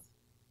meet you both."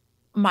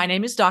 My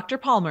name is Dr.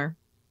 Palmer.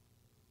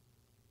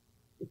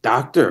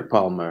 Dr.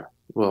 Palmer.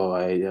 Well,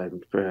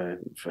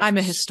 I'm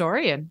a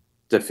historian.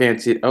 The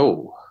fancy.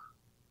 Oh,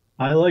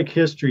 I like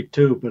history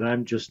too, but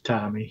I'm just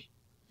Tommy.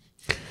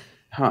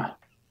 huh.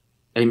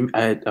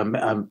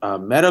 A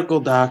medical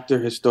doctor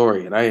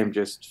historian. I am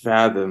just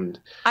fathomed.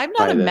 I'm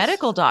not by a this.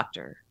 medical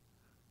doctor.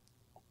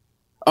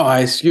 Oh,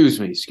 excuse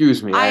me.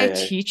 I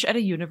teach at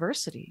a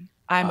university.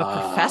 I'm a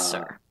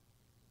professor.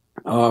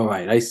 All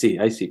right, I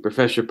see.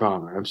 Professor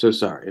Palmer. I'm so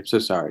sorry.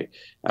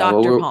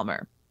 Dr.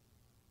 Palmer.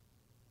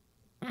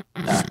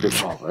 Dr.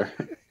 Palmer.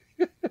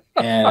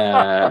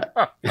 And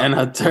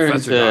I'll turn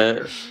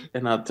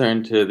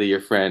to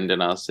your friend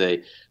and I'll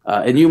say,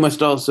 and you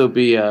must also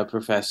be a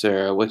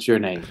professor. What's your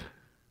name?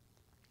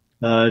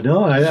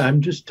 No,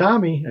 I'm just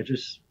Tommy. I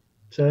just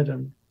said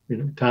I'm,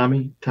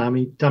 Tommy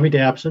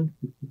Dapson.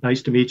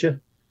 Nice to meet you.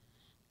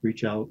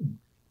 Reach out.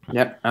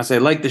 Yep. I'll say,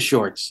 like the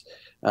shorts.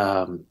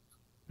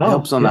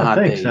 Helps on the hot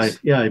thanks. days.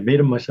 I made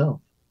them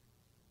myself.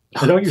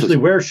 I don't usually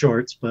wear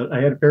shorts, but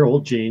I had a pair of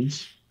old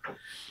jeans,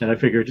 and I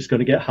figured it's going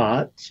to get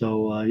hot.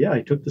 So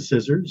I took the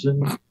scissors,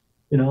 and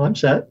I'm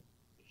set.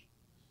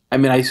 I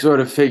mean, I sort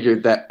of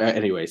figured that.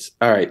 Anyways,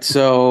 all right.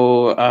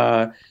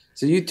 So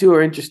So you two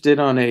are interested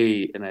in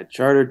a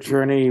charter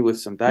journey with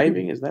some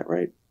diving, is that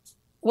right?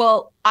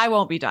 Well, I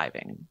won't be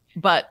diving,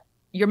 but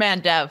your man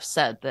Dev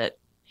said that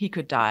he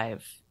could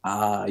dive.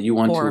 You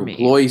want to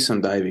employ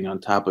some diving on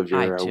top of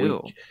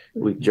your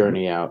week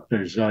journey out.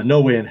 There's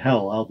no way in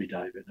hell I'll be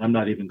diving. I'm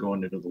not even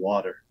going into the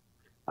water.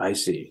 I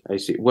see.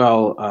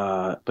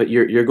 Well, but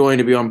you're going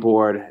to be on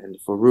board, and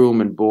for room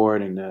and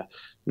board, and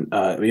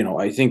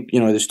I think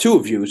there's two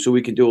of you, so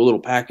we can do a little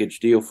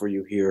package deal for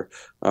you here.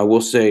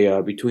 We'll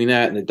say between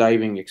that and the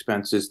diving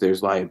expenses,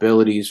 there's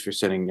liabilities for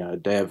sending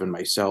Dev and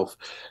myself,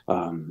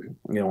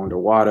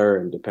 underwater,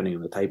 and depending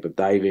on the type of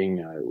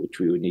diving, which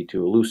we would need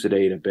to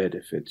elucidate a bit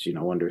if it's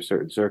under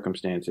certain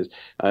circumstances.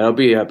 It'll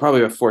be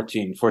probably about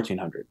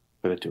 1,400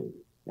 for the two of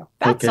you. Yeah.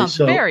 That sounds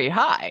very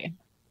high.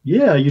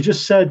 Yeah, you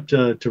just said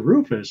to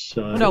Rufus.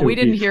 No, we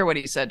didn't hear what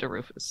he said to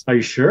Rufus. Are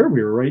you sure?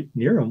 We were right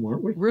near him,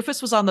 weren't we?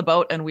 Rufus was on the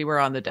boat, and we were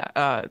on the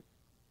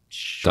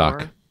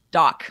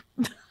dock.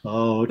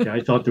 Oh, okay.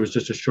 I thought there was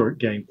just a short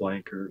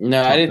gangplank.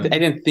 No, I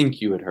didn't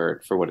think you had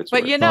heard, for what it's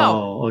worth. But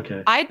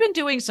okay. I'd been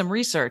doing some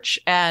research,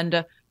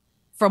 and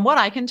from what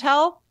I can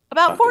tell,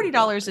 about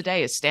 $40 a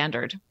day is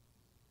standard.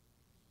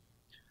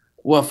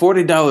 Well,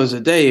 $40 a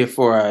day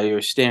for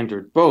your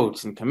standard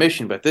boats and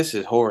commission, but this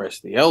is Horace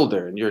the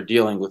Elder, and you're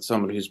dealing with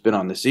someone who's been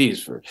on the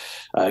seas for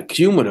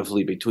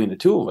cumulatively between the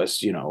two of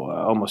us,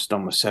 almost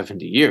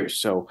 70 years.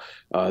 So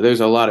there's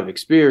a lot of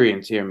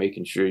experience here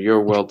making sure you're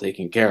well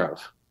taken care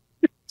of.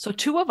 So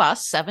two of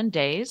us, 7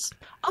 days.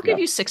 I'll give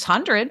you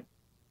 600.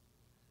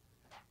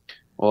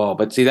 Well,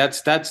 but see,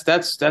 that's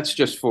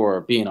just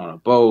for being on a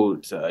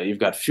boat. You've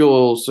got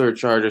fuel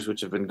surcharges, which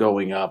have been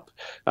going up,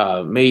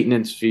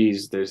 maintenance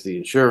fees. There's the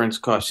insurance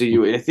cost.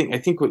 So I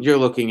think what you're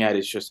looking at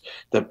is just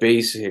the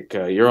basic.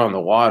 You're on the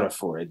water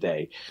for a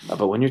day,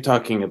 but when you're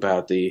talking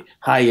about the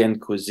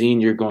high-end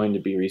cuisine you're going to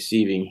be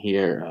receiving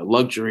here,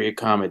 luxury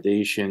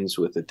accommodations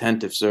with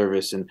attentive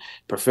service and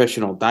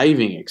professional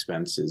diving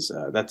expenses,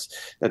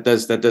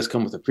 that does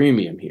come with a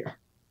premium here.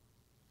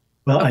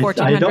 Well, a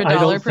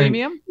 $1,400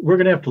 premium? We're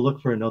going to have to look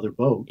for another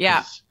boat.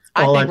 Yeah,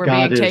 I think we're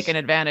being taken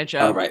advantage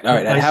of. All right.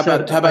 How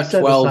about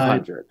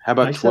 1,200? How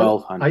about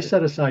 1,200? I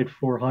set aside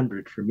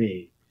 400 for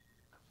me.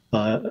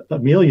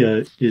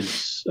 Amelia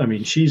is,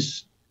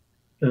 she's,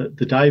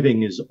 the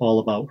diving is all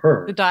about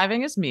her. The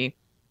diving is me.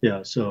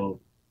 Yeah, so.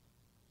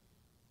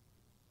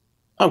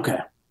 Okay.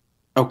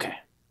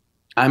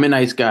 I'm a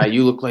nice guy.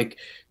 You look like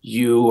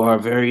you are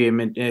very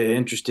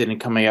interested in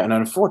coming out. And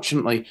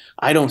unfortunately,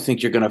 I don't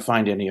think you're going to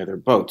find any other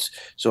boats.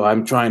 So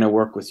I'm trying to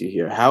work with you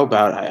here. How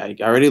about I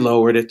already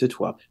lowered it to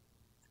 12.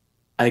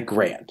 A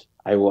grand.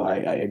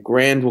 A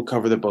grand will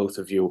cover the both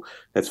of you.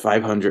 That's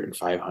 500 and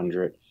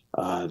 500.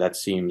 That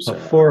seems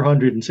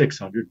 400 and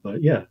 600,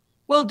 but yeah.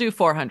 We'll do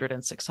 400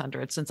 and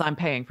 600 since I'm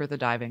paying for the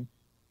diving.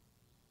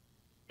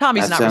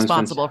 Tommy's not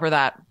responsible for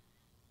that.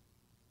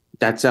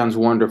 That sounds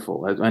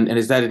wonderful. And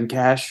is that in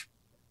cash?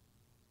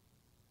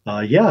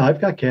 Yeah, I've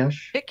got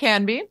cash. It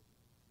can be.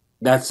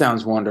 That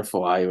sounds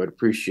wonderful. I would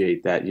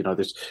appreciate that.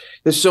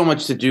 There's so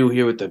much to do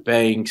here with the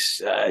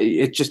banks.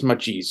 It's just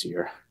much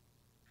easier.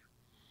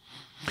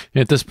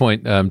 At this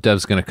point,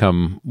 Dev's going to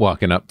come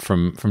walking up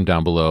from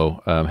down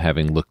below,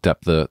 having looked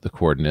up the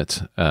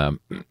coordinates, and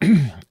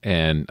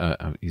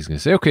he's going to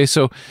say, "Okay,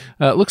 so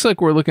looks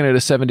like we're looking at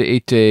a 7 to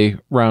 8 day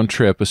round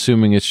trip,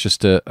 assuming it's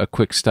just a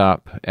quick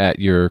stop at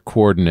your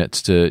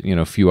coordinates to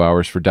a few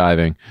hours for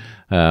diving.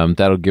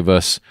 That'll give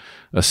us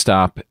a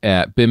stop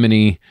at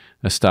Bimini,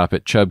 a stop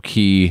at Chub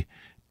Key,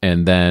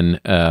 and then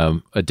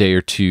a day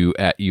or two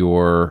at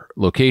your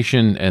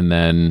location, and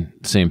then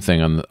same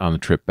thing on the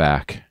trip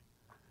back."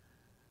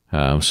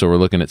 So we're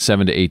looking at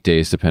 7 to 8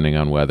 days, depending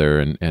on weather,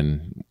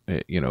 and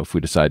if we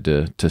decide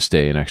to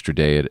stay an extra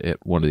day at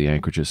one of the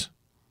anchorages.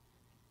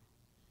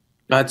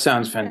 That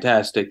sounds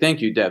fantastic.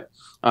 Thank you, Deb.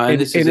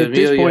 This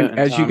point,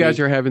 as Tommy, you guys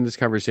are having this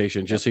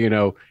conversation, just so you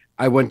know,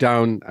 I went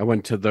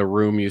to the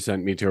room you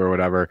sent me to or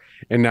whatever,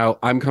 and now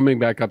I'm coming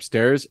back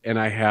upstairs, and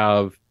I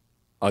have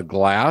a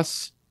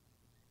glass,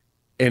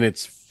 and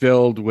it's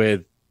filled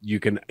with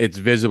it's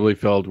visibly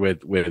filled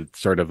with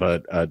sort of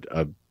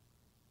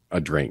a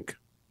drink.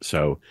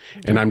 So,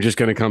 and I'm just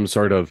going to come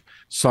sort of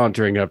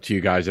sauntering up to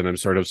you guys, and I'm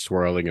sort of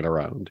swirling it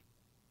around.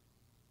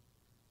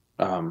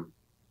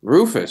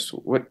 Rufus,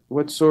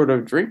 what sort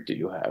of drink do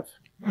you have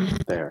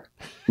there?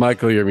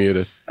 Michael, you're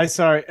muted. I'm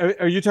sorry.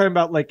 Are you talking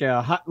about like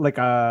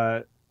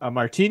a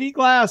martini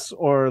glass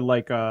or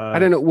like a? I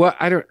don't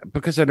know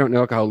because I don't know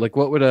alcohol. Like,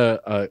 what would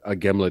a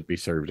gimlet be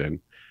served in?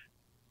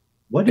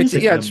 What is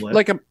it? Yeah, it's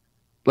like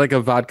a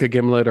vodka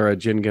gimlet or a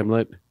gin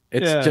gimlet.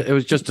 It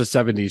was just a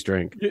 70s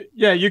drink.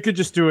 Yeah, you could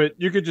just do it.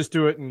 You could just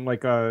do it in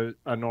like a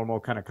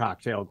normal kind of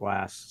cocktail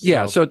glass.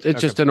 So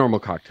it's just a normal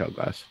cocktail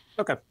glass.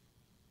 Okay.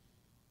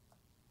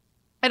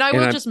 And I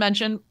will just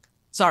mention,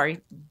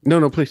 sorry.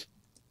 No, please.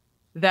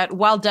 That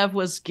while Dev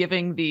was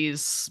giving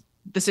this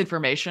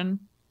information,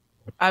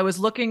 I was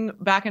looking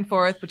back and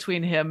forth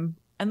between him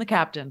and the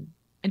captain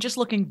and just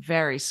looking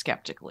very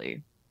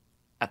skeptically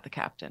at the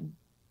captain.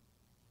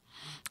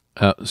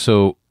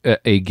 So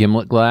a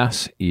gimlet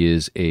glass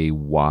is a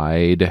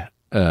wide,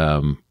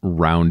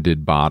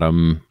 rounded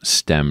bottom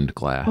stemmed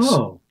glass.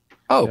 Oh,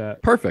 Oh,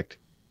 perfect.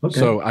 okay.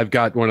 So I've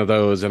got one of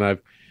those, and I'm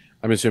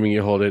assuming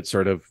you hold it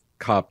sort of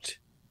cupped,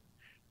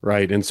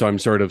 right? And so I'm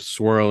sort of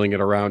swirling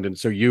it around. And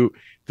so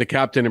the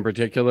captain in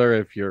particular,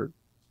 if you're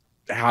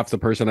half the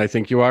person I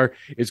think you are,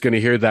 is going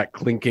to hear that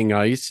clinking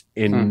ice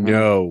and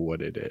know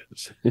what it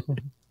is.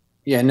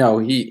 Yeah, no,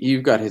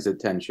 you've got his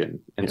attention,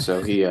 and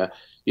so he,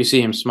 you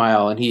see him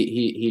smile, and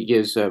he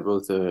gives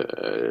both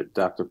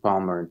Dr.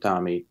 Palmer and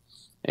Tommy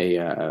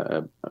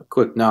a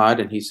quick nod,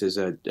 and he says,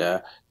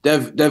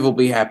 Dev will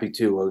be happy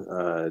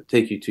to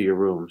take you to your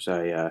rooms.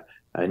 I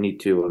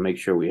need to make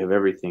sure we have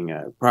everything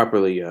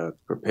properly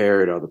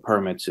prepared, all the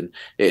permits, and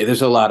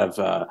there's a lot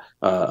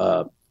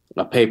of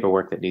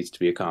paperwork that needs to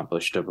be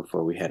accomplished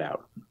before we head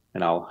out.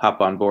 And I'll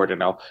hop on board,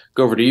 and I'll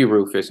go over to you,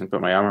 Rufus, and put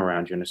my arm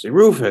around you and I say,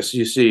 Rufus,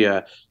 you see,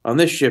 on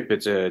this ship,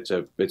 it's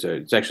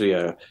actually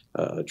a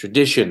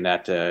tradition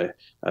that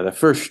the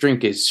first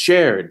drink is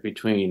shared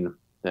between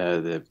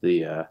the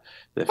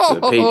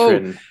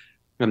patron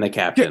and the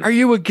captain. Are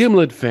you a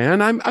gimlet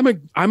fan?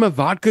 I'm a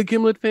vodka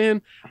gimlet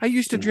fan. I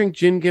used to drink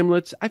gin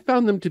gimlets. I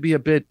found them to be a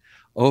bit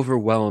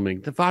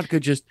overwhelming. The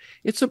vodka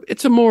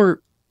it's a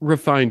more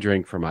refined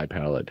drink for my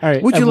palate.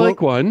 Right, would you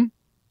like one?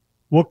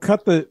 We'll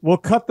cut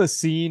the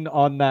scene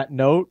on that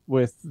note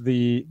with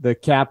the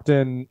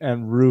captain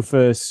and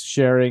Rufus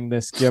sharing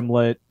this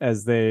gimlet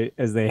as they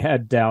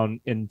head down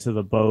into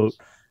the boat.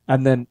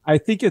 And then I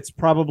think it's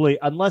probably,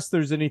 unless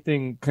there's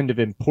anything kind of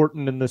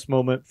important in this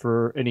moment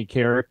for any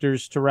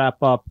characters to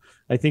wrap up,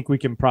 I think we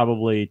can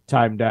probably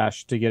time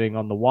dash to getting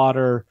on the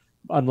water.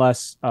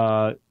 Unless,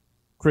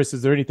 Chris,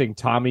 is there anything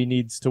Tommy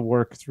needs to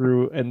work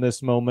through in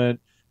this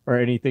moment, or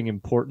anything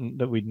important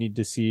that we'd need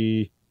to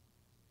see?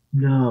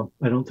 No,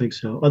 I don't think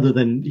so. Other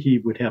than he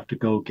would have to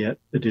go get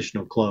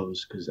additional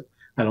clothes, because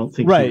I don't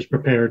think he was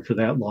prepared for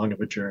that long of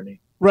a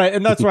journey. Right,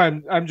 and that's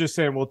why I'm just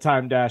saying we'll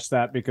time dash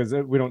that, because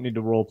we don't need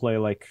to role play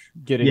like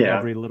getting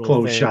every little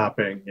clothes thing.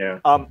 Shopping. Yeah.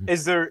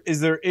 Is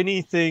there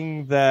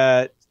anything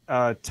that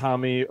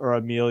Tommy or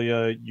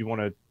Amelia you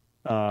want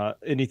to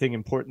anything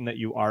important that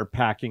you are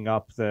packing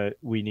up that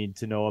we need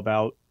to know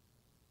about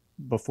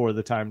before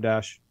the time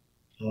dash?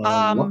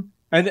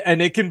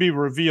 And it can be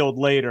revealed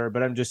later,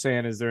 but I'm just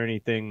saying, is there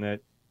anything that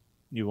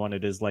you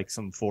wanted as like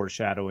some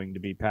foreshadowing to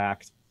be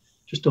packed?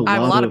 Just a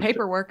lot of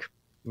paperwork.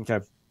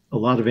 Okay. A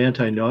lot of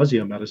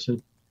anti-nausea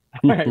medicine.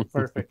 All right,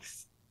 perfect.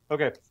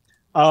 Okay.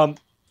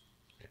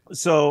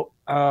 So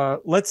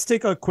let's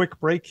take a quick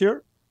break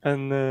here,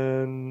 and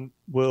then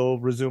we'll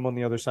resume on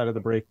the other side of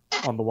the break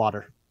on the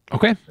water.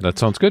 Okay, that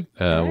sounds good.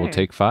 We'll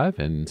take 5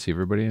 and see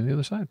everybody on the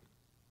other side.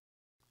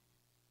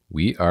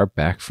 We are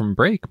back from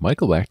break.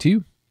 Michael, back to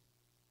you.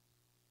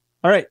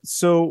 All right,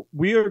 so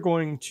we are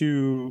going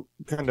to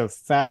kind of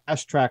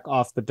fast track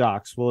off the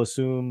docks. We'll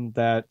assume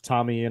that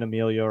Tommy and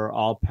Amelia are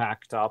all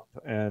packed up,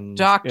 and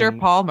Dr.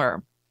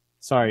 Palmer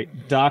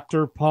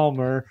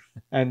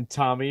and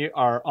Tommy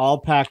are all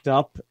packed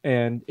up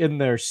and in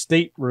their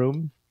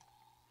stateroom.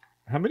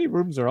 How many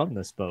rooms are on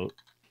this boat?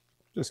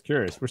 Just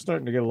curious. We're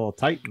starting to get a little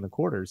tight in the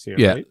quarters here.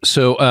 Yeah. Right?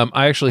 So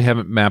I actually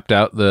haven't mapped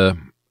out the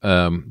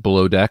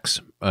below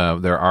decks.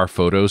 There are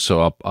photos,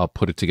 so I'll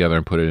put it together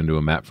and put it into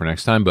a map for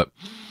next time. But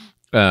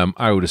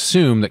I would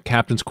assume that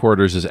captain's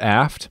quarters is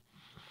aft,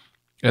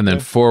 and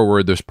then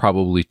forward there's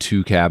probably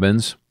 2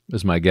 cabins,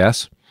 is my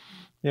guess.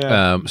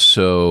 Yeah.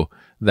 So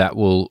that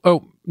will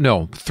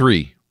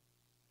 3.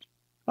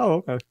 Oh,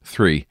 okay.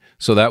 3.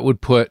 So that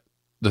would put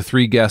the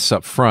 3 guests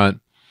up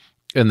front,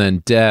 and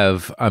then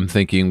Dev, I'm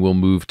thinking, will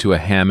move to a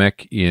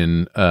hammock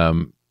in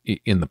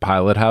the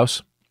pilot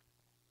house.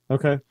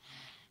 Okay.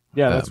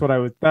 Yeah, that's what I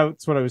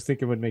was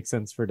thinking would make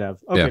sense for Dev.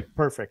 Okay,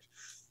 perfect.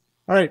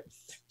 All right.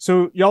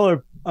 So y'all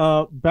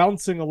are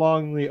bouncing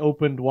along the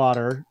opened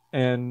water,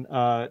 and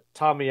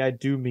Tommy, I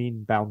do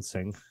mean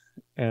bouncing.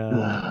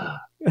 And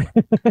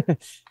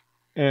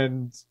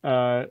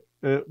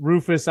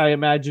Rufus, I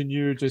imagine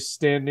you just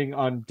standing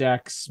on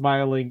deck,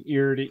 smiling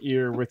ear to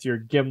ear with your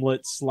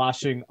gimlet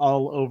sloshing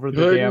all over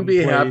the damn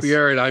place. Couldn't be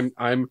happier, and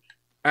I'm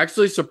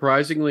actually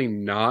surprisingly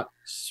not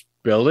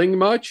spilling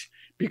much,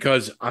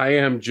 because I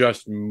am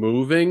just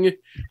moving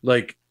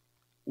like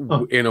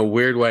in a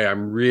weird way.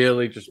 I'm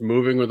really just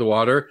moving with the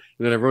water,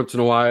 and then every once in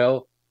a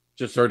while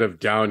just sort of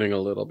downing a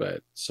little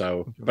bit.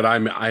 So, but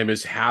I'm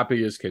as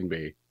happy as can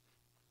be.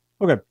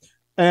 Okay.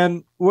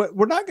 And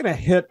we're not going to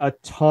hit a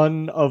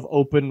ton of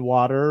open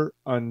water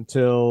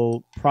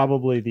until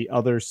probably the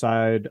other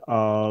side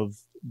of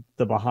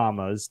the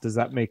Bahamas. Does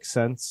that make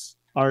sense,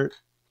 Art?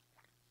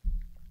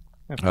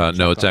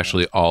 No, it's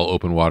actually all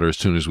open water as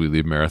soon as we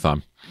leave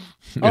Marathon.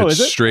 Is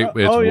it? Straight.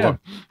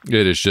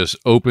 It is just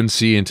open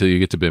sea until you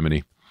get to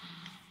Bimini.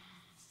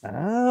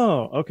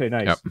 Oh, okay,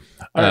 nice. Yep.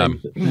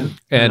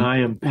 And I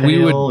am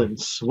pale and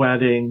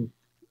sweating.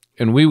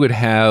 And we would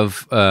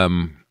have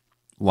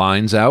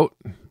lines out.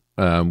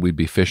 We'd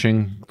be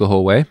fishing the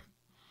whole way.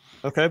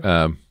 Okay.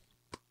 I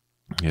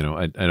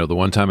know the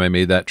one time I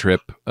made that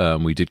trip,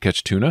 we did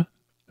catch tuna.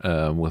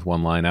 with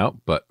one line out,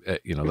 but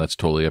that's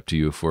totally up to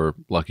you if we're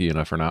lucky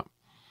enough or not.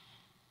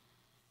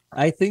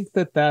 I think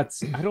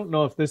that's, I don't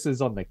know if this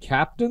is on the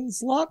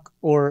captain's luck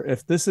or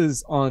if this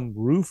is on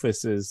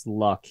Rufus's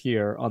luck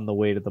here on the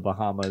way to the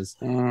Bahamas.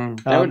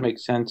 That would make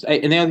sense.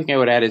 And the other thing I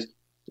would add is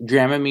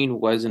Dramamine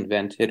was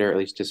invented or at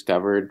least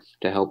discovered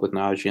to help with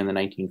nausea in the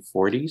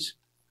 1940s.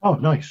 Oh,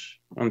 nice.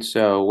 And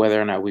so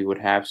whether or not we would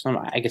have some,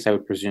 I guess I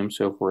would presume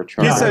so for a He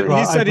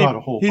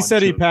charter.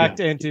 said he packed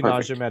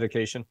anti-nausea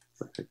medication.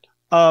 Perfect.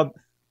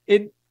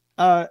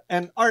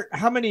 And Art,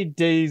 how many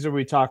days are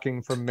we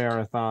talking from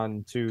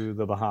Marathon to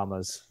the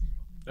Bahamas?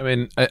 I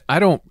mean, I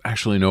don't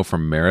actually know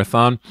from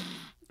Marathon.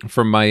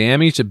 From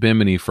Miami to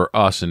Bimini for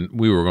us, and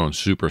we were going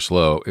super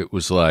slow, it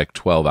was like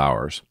 12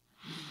 hours.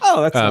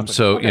 Oh, that's nothing.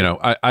 So,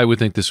 okay. I would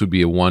think this would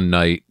be a one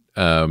night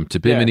to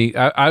Bimini.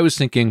 Yeah. I was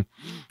thinking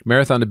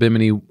Marathon to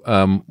Bimini,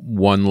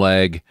 one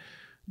leg,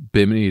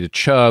 Bimini to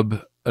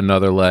Chubb,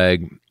 another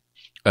leg,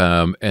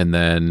 and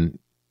then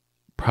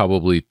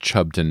probably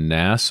Chubb to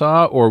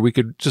Nassau, or we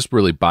could just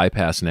really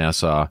bypass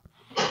Nassau.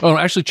 Oh,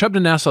 actually, Chubb to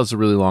Nassau is a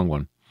really long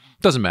one.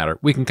 Doesn't matter.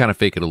 We can kind of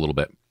fake it a little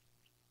bit.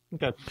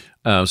 Okay.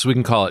 So we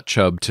can call it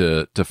Chubb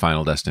to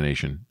Final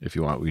Destination if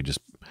you want. We can just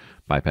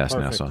bypass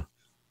Perfect. Nassau.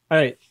 All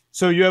right.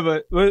 So you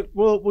have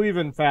we'll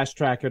even fast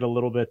track it a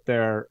little bit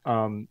there.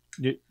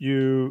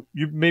 You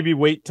maybe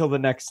wait till the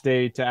next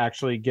day to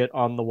actually get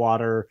on the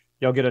water.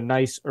 You'll get a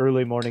nice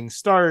early morning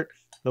start.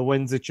 The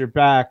wind's at your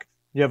back.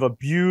 You have a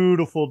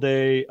beautiful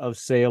day of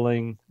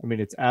sailing. I mean,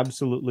 it's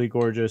absolutely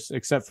gorgeous,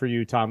 except for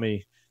you,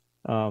 Tommy.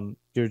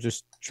 You're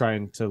just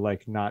trying to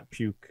not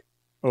puke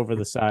over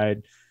the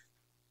side.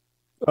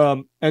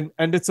 And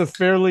it's a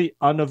fairly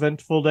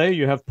uneventful day.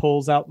 You have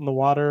poles out in the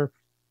water.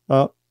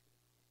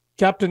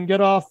 Captain,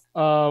 get off.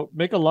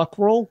 Make a luck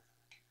roll.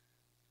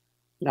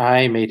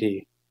 Aye,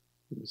 matey.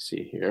 Let me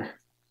see here.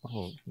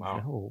 Oh,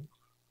 wow.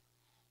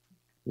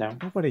 No.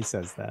 Nobody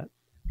says that.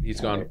 He's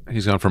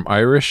gone from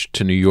Irish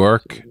to New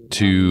York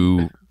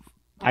to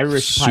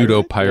Irish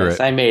pseudo pirate. Yes,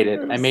 I made it.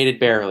 I made it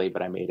barely,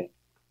 but I made it.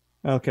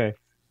 Okay.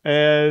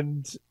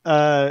 And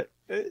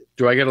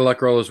do I get a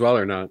luck roll as well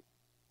or not?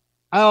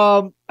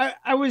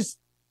 I was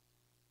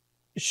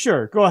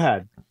sure. Go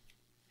ahead.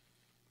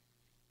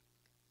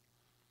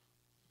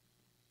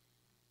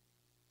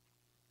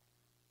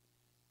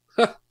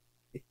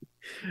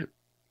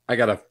 I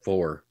got a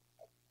 4.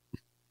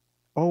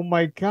 Oh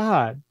my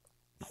God.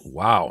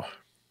 Wow.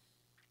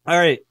 All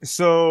right.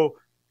 So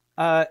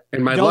and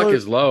my luck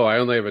is low. I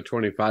only have a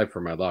 25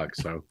 for my luck,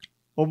 so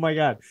oh my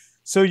God.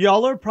 So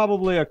y'all are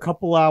probably a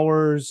couple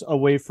hours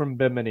away from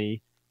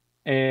Bimini,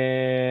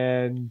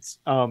 and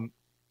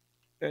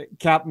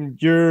Captain,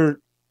 you're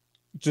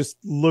just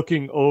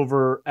looking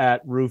over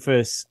at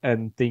Rufus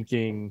and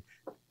thinking,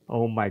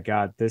 oh my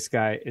God, this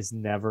guy is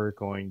never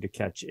going to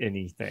catch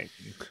anything,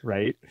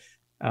 right?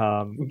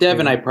 Dev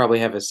and I probably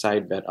have a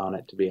side bet on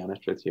it, to be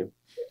honest with you.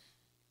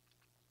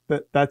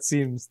 That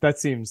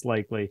seems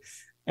likely.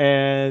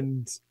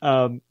 And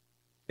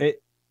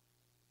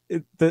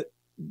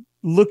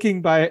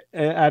looking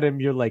at him,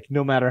 you're like,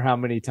 no matter how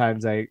many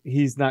times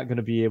he's not going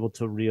to be able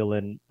to reel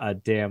in a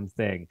damn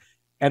thing.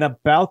 And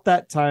about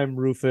that time,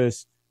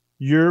 Rufus,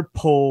 your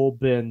pole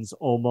bends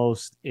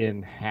almost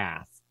in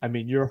half. I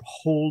mean, you're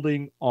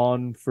holding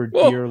on for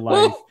dear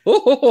life.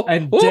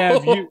 And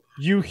Dev,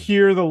 you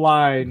hear the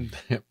line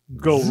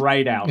go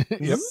right out.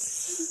 Yep.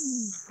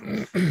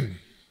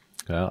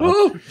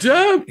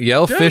 Dev!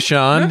 Yell Dev, fish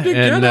on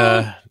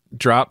and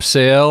drop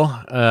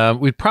sail.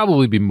 We'd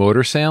probably be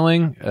motor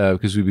sailing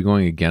because we'd be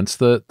going against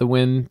the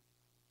wind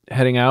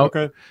heading out.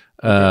 Okay.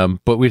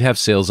 But we'd have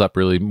sails up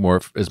really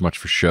more as much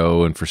for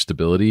show and for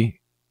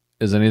stability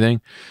as anything.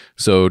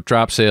 So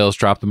drop sails,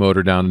 drop the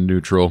motor down to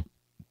neutral.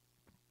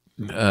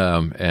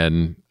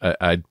 And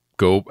I'd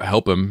go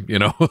help him,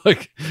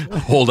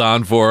 hold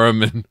on for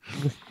him and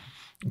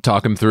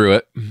talk him through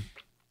it.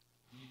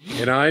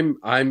 And I'm,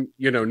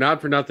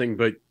 not for nothing,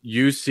 but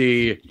you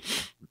see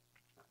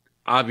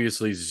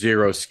obviously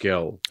zero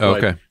skill.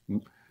 Okay.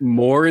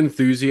 More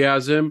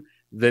enthusiasm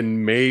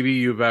than maybe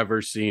you've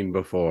ever seen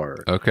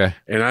before. Okay.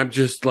 And I'm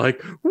just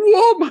like,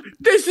 whoa,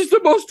 this is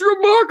the most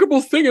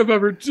remarkable thing I've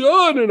ever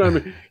done. And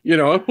I'm,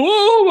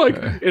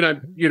 and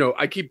I'm,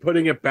 I keep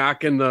putting it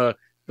back in the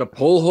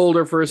pole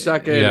holder for a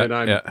second, and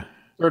I'm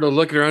sort of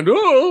looking around,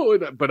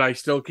 but I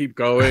still keep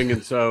going.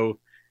 And so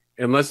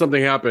unless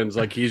something happens,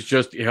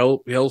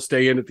 he'll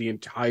stay in it the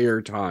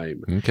entire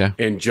time. Okay.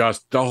 And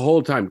just the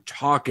whole time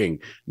talking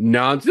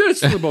nonsense.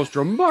 This is the most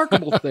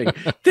remarkable thing.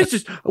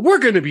 We're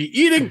going to be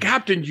eating,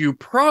 Captain. You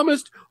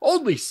promised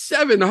only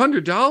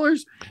 $700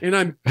 and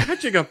I'm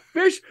catching a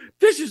fish.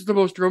 This is the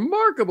most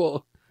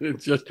remarkable.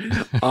 It's just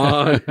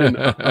on and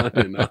on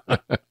and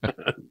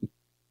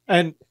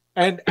on.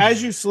 And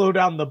as you slow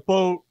down the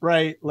boat,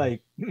 right,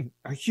 like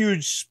a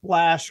huge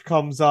splash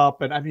comes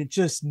up and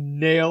just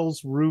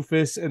nails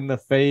Rufus in the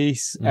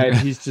face. And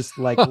he's just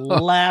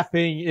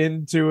laughing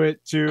into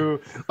it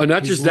too. Oh,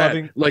 not just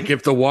that.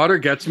 If the water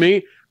gets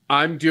me,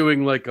 I'm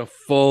doing a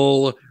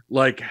full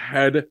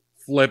head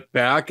flip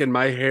back and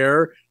my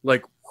hair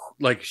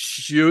like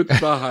shoots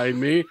behind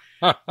me,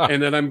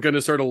 and then I'm going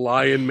to sort of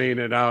lion mane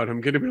it out.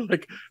 I'm going to be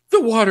like,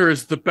 the water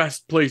is the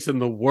best place in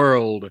the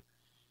world.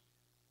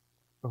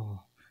 Oh.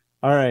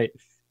 All right.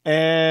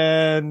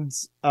 And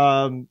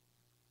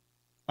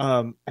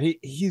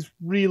he's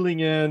reeling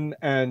in,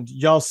 and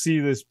y'all see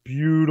this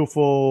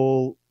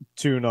beautiful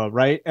tuna,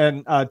 right?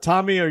 And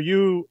Tommy, are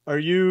you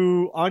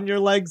on your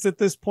legs at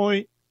this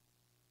point?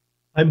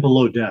 I'm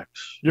below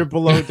decks. You're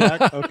below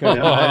deck. Okay.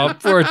 Oh,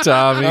 poor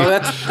Tommy. Oh,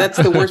 that's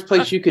the worst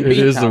place you could It be.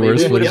 is the Tommy.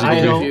 worst We would place have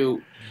you could told be.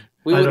 you.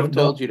 We would have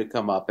told you to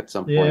come up at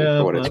some point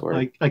for what it's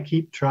worth. I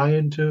keep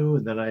trying to,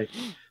 and then I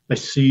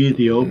see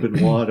the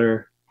open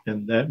water,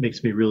 and that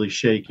makes me really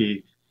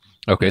shaky.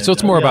 Okay, And, so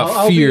it's more about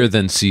I'll fear be-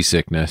 than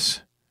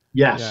seasickness.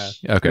 Yes.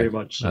 Yeah. Okay. Very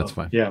much so. That's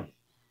fine. Yeah.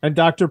 And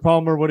Dr.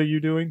 Palmer, what are you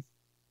doing?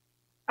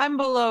 I'm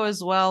below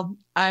as well.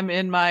 I'm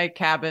in my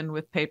cabin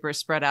with papers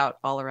spread out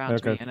all around me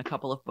Okay. and a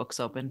couple of books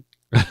open.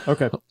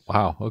 Okay.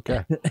 Wow.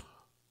 Okay.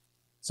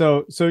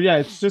 So yeah,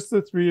 it's just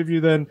the three of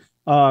you then.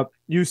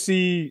 You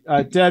see,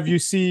 Dev, you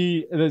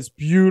see this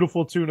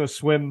beautiful tuna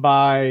swim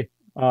by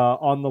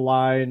on the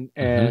line,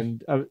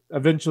 and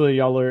eventually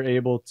y'all are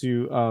able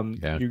to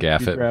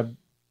gaff it.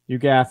 You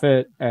gaff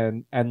it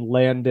and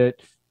land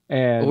it.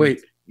 And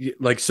Wait,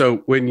 like, so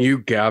when you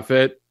gaff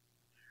it,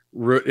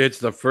 it's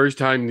the first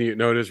time you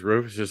notice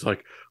Rufus is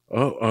like,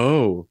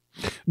 oh.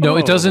 No,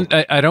 it doesn't.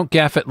 I don't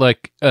gaff it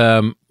like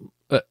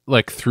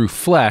through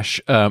flesh.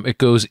 It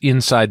goes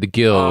inside the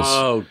gills.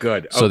 Oh,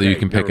 good. So that you Okay,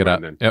 can pick never it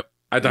up. mind then. Yep.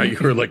 I thought you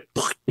were like,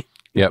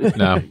 Yep.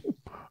 No.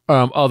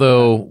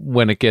 Although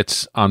when it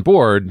gets on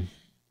board,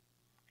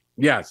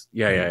 yes,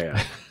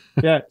 yeah.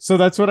 yeah, so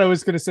that's what I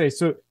was going to say.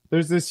 So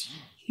there's this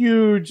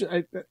huge,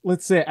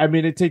 let's say, I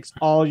mean, it takes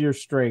all your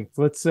strength.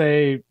 Let's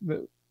say,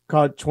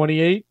 call it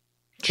 28,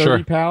 30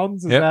 Sure.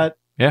 pounds. Is Yep. that?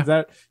 Yeah. Is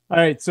that all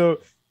right? So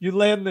you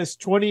land this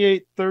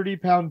 28,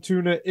 30-pound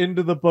tuna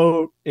into the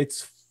boat.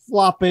 It's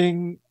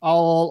flopping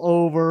all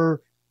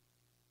over.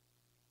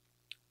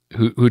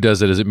 who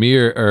does it? Is it me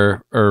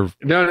or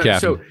No.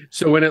 Captain?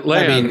 So when it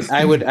lands,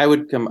 I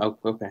would come. Oh,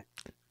 okay.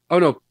 oh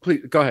no,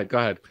 please go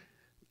ahead.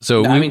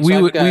 So No, I mean,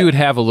 so I've got- we would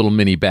have a little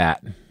mini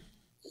bat.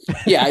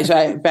 Yeah,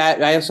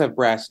 I also have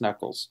brass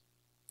knuckles,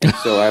 and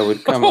so I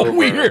would come over.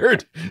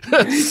 Weird.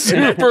 That's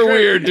super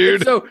weird,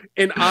 dude. So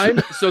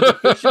the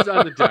fish is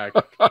on the deck,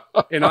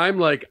 and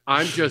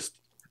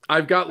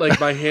I've got like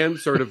my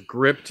hands sort of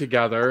gripped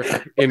together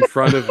in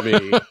front of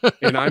me,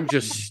 and I'm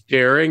just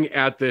staring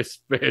at this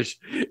fish,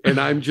 and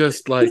I'm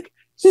just like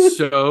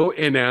so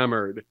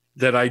enamored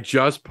that I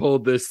just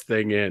pulled this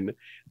thing in,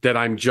 that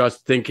I'm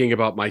just thinking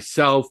about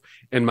myself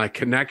and my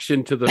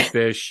connection to the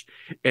fish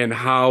and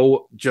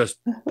how just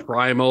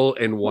primal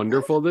and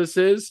wonderful this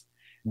is.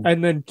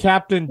 And then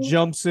Captain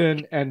jumps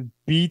in and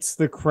beats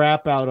the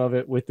crap out of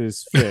it with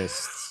his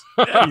fists.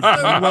 He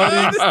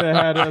bloodies the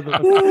head of the.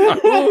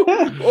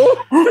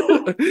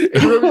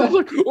 And Rufus is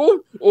like,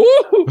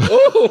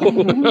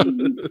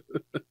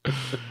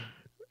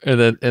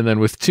 And then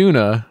with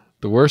tuna,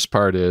 the worst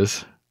part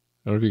is,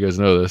 I don't know if you guys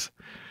know this.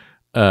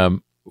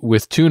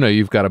 With tuna,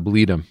 you've got to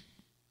bleed them.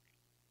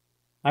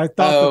 I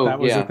thought that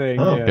was yeah. a thing.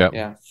 Oh. Yeah.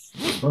 Yeah.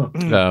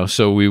 Oh.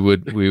 So we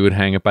would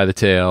hang it by the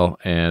tail,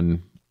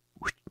 and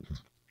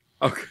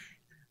okay.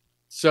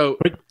 So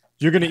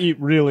You're gonna eat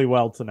really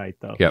well tonight,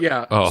 though. Yep.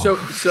 yeah. Oh.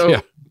 So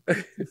Yeah.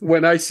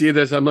 when I see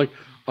this, I'm like,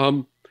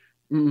 I'll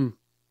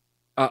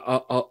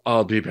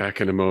be back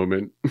in a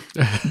moment.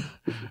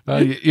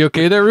 you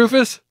okay there,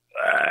 Rufus?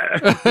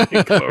 Go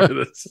over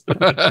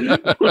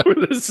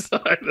the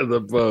side of the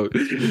boat.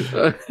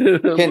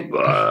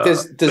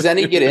 Does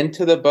any get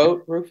into the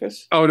boat,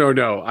 Rufus? Oh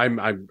no.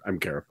 I'm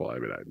careful. I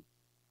mean,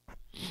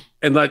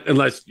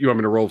 unless you want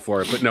me to roll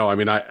for it, but no. I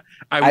mean, I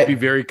would be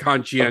very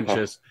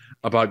conscientious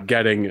about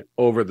getting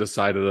over the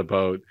side of the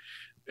boat.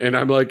 And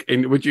I'm like,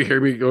 and would you hear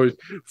me go?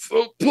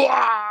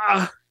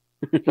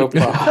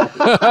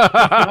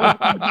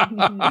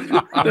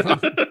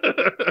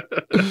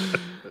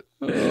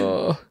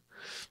 Oh,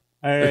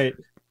 All right.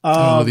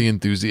 the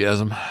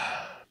enthusiasm.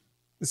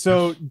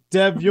 So,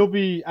 Deb, you'll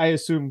be, I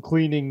assume,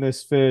 cleaning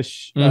this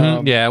fish.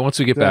 Yeah, once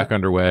we get that- back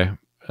underway.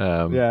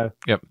 Yeah.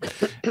 Yep.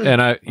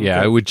 And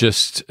I would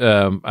just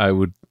I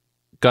would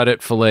gut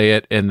it, fillet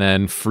it, and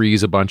then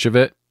freeze a bunch of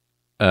it,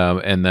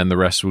 and then the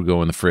rest would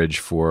go in the fridge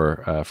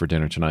for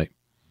dinner tonight.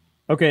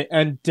 Okay.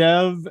 And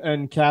Dev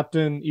and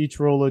Captain each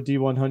roll a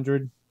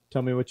D100.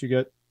 Tell me what you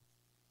get.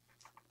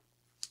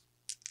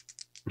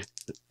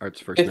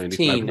 Art's first 15.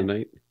 95 of the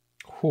night.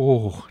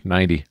 Oh,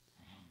 90.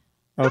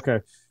 Okay.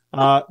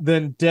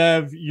 Then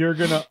Dev, you're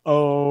gonna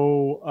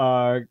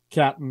owe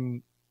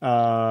Captain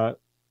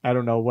I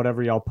don't know,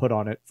 whatever y'all put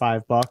on it,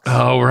 $5.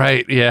 Oh,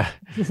 right. Yeah.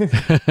 Of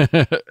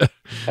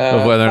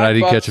whether or not he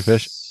catch a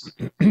fish.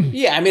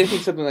 Yeah, I mean, I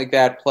think something like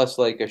that, plus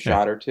like a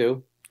shot or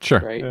two, Sure.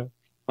 right? Yeah.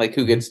 Like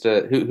who gets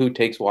to who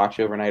takes watch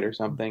overnight or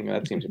something.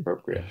 That seems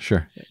appropriate.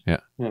 Sure. Yeah.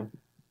 All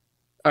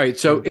right.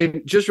 So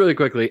just really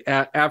quickly,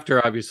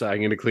 after obviously I'm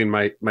going to clean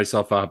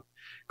myself up,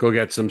 go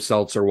get some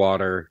seltzer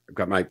water. I've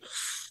got my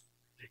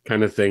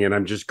kind of thing, and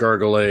I'm just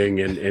gargling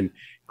and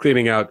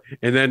cleaning out.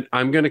 And then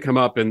I'm going to come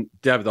up and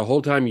Dev, the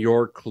whole time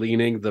you're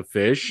cleaning the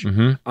fish,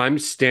 I'm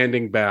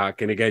standing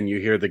back. And again, you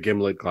hear the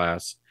gimlet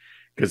glass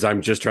because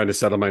I'm just trying to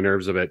settle my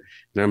nerves a bit.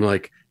 And I'm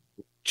like,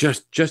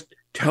 just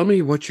tell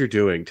me what you're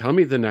doing. Tell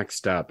me the next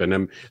step. And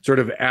I'm sort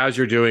of, as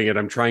you're doing it,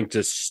 I'm trying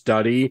to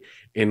study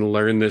and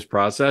learn this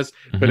process.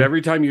 But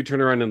every time you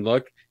turn around and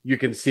look, you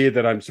can see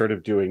that I'm sort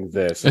of doing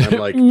this. And I'm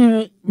like,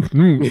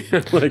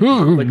 like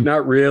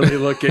not really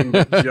looking,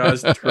 but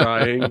just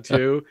trying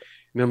to.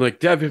 And I'm like,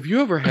 Dev, have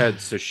you ever had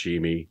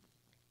sashimi?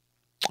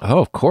 Oh,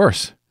 of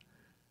course.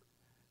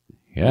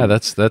 Yeah,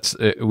 that's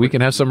we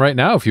can have some right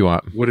now if you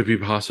want. Would it be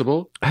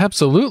possible?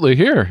 Absolutely.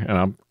 Here. And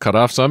I'll cut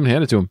off some and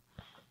hand it to him.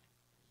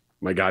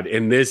 My God.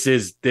 And this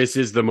is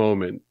the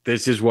moment.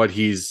 This is why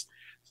he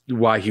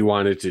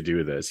wanted to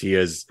do this. He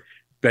has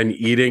been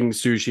eating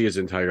sushi his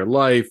entire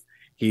life.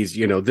 He's,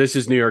 this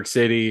is New York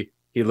City.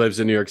 He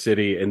lives in New York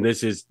City. And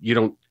this is, you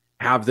don't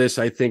have this,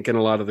 I think, in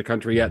a lot of the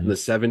country yet in the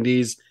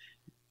 70s,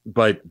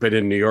 but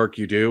in New York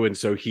you do. And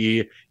so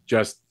he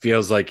just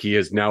feels like he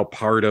is now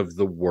part of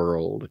the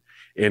world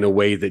in a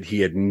way that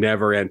he had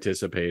never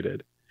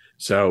anticipated.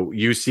 So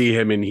you see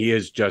him and he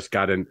has just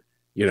gotten,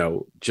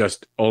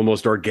 just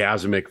almost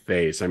orgasmic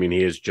face. I mean,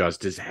 he is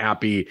just as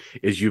happy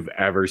as you've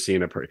ever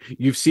seen a person.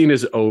 You've seen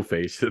his O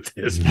face at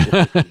this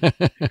point.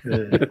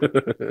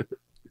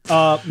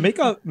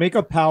 Make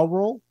a POW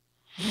roll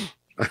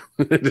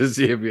to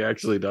see if he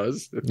actually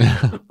does.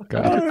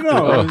 God. I don't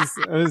know.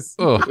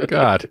 Oh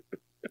God.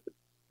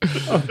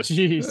 Oh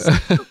jeez.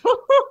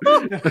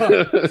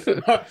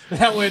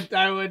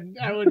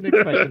 I wouldn't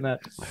expect that.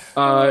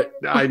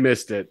 I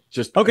missed it.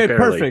 Just okay,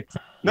 barely. perfect.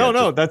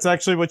 No, that's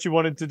actually what you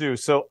wanted to do.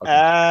 So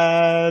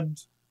add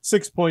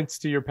 6 points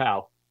to your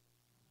POW.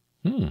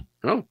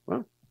 Oh,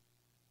 well.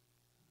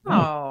 Oh.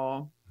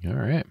 All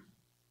right.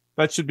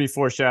 That should be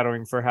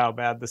foreshadowing for how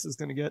bad this is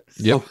going to get.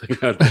 Yep. Oh my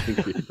God,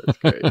 thank you. That's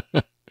great.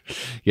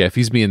 Yeah, if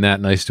he's being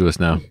that nice to us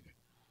now.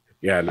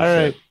 Yeah. All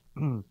right.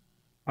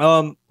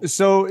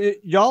 So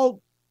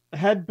y'all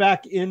head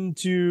back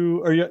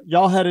into, or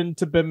y'all head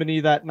into Bimini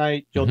that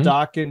night. You'll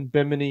dock in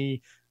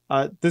Bimini.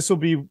 This will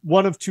be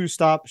one of two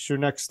stops. Your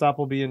next stop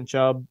will be in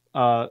Chubb.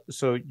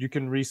 So you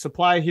can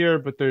resupply here,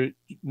 but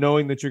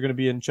knowing that you're going to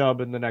be in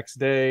Chubb in the next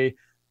day,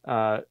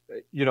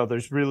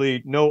 there's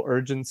really no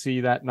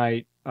urgency that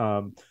night.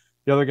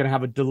 Y'all are going to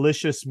have a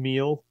delicious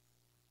meal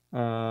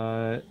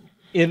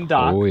in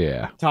dock. Oh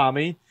yeah,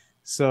 Tommy.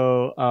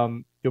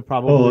 So you'll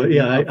probably.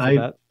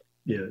 I'd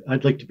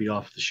like to be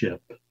off the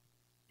ship.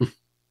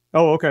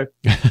 Oh, okay.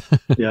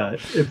 Yeah,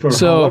 for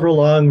however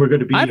long we're going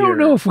to be. I don't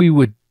know if we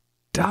would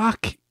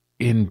dock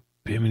in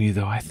Bimini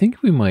though. I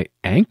think we might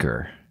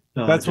anchor.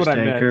 That's what I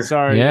meant.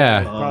 Sorry.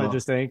 Yeah, probably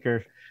just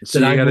anchor.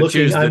 So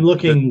I'm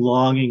looking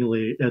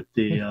longingly at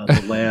the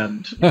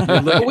land.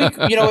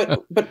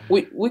 But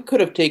we could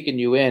have taken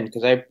you in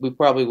because we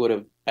probably would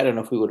have. I don't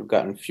know if we would have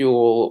gotten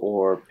fuel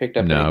or picked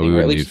up. No, anything, we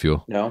wouldn't need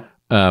fuel. No.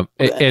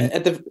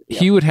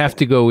 He would have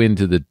to go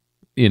into the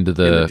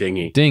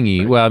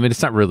dinghy. Well, I mean,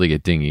 it's not really a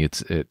dinghy.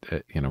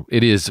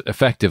 It is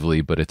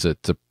effectively, but it's a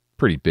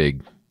pretty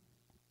big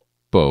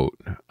boat.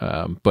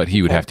 But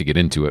he would have to get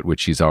into it,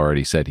 which he's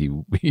already said he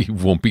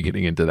won't be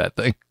getting into that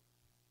thing.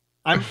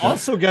 I'm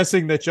also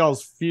guessing that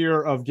y'all's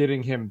fear of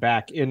getting him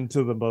back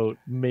into the boat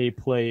may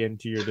play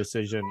into your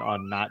decision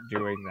on not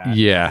doing that.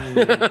 Yeah.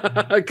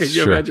 Can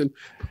you imagine?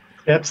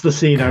 That's the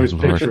scene I was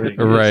picturing.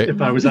 Right.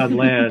 If I was on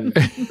land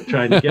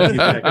trying to get me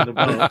back in the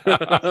boat.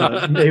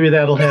 So maybe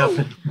that'll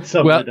happen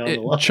somewhere down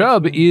the line.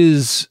 Chubb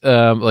is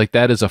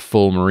that is a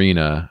full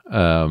marina.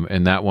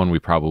 And that one we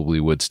probably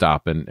would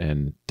stop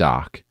and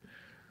dock.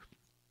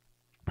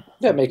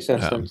 That makes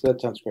sense. That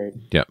sounds great.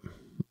 Yep.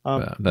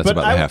 That's about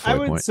the halfway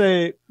point. I would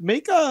say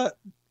make a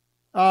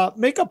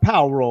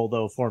POW roll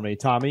though for me,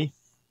 Tommy.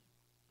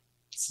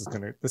 This is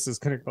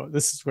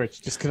where it's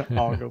just gonna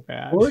all go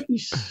bad.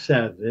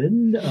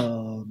 47.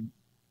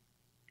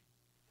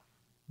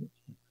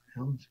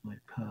 How's my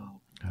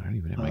POW? I don't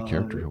even have my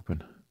character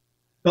open.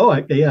 Oh,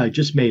 I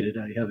just made it.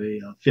 I have a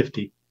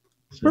 50.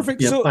 So,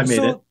 perfect. Yep, I made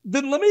it.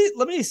 Then let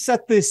me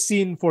set this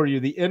scene for you.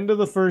 The end of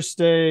the first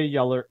day,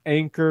 y'all are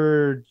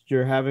anchored.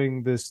 You're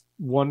having this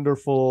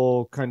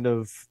wonderful kind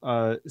of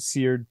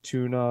seared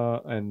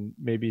tuna and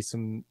maybe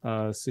some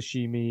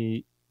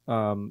sashimi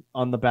on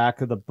the back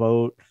of the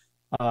boat.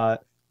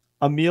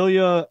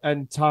 Amelia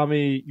and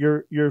Tommy,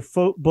 you're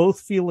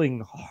both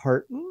feeling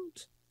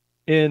heartened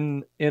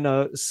in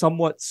a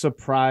somewhat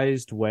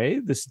surprised way.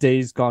 This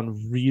day's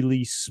gone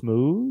really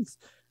smooth.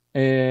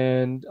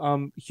 And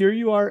here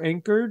you are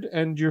anchored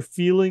and you're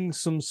feeling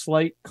some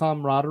slight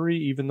camaraderie,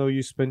 even though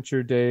you spent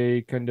your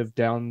day kind of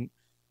down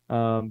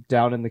in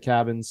the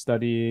cabin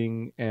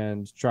studying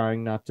and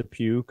trying not to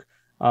puke.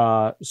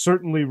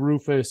 Certainly,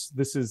 Rufus,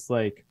 this is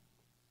like...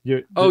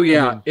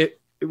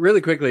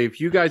 Really quickly,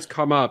 if you guys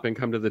come up and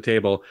come to the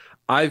table,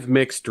 I've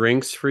mixed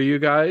drinks for you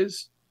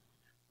guys.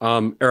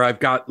 Or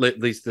I've got at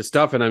least the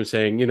stuff and I'm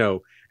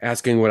saying,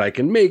 asking what I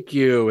can make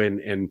you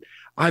and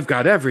I've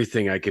got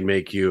everything I can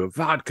make you: a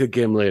vodka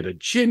gimlet, a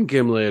gin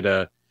gimlet,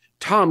 a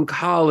Tom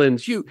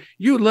Collins, you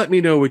let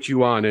me know what you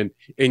want. And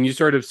you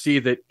sort of see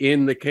that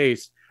in the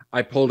case,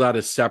 I pulled out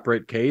a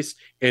separate case,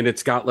 and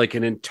it's got like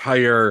an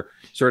entire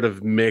sort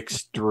of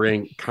mixed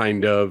drink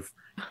kind of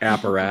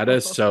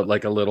apparatus. So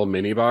like a little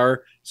mini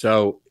bar.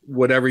 So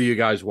whatever you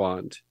guys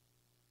want.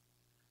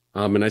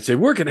 And I say,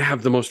 we're going to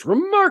have the most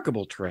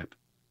remarkable trip.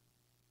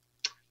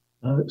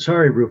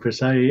 Sorry,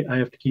 Rufus, I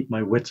have to keep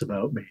my wits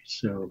about me.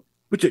 So,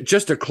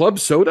 Just a club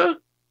soda?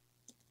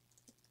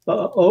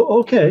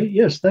 okay.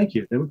 Yes, thank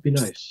you. That would be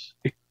nice.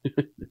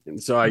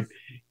 And so I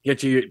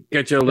get you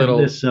a little.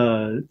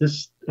 And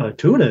this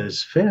tuna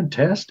is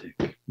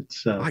fantastic.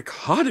 It's I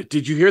caught it.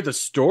 Did you hear the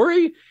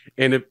story?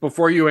 And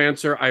before you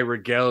answer, I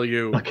regale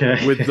you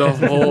with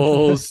the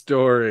whole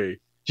story.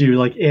 Do you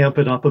like amp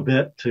it up a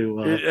bit to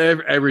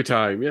every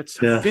time? It's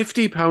a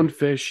 50-pound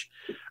fish.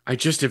 I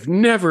just have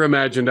never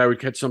imagined I would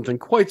catch something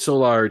quite so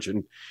large,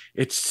 and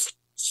its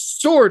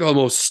sword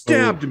almost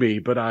stabbed me.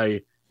 But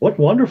what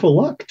wonderful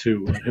luck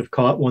to have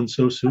caught one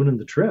so soon in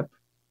the trip.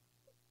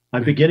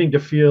 I'm beginning to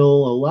feel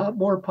a lot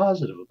more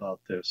positive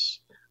about this.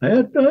 I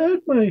had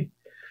my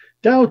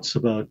doubts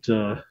about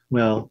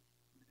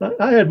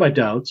I had my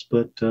doubts,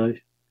 but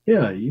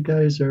yeah, you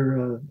guys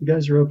are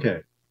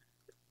okay.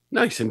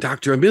 Nice. And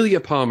Dr.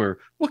 Amelia Palmer,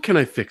 what can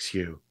I fix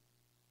you?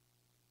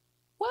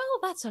 Well,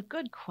 that's a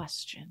good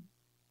question.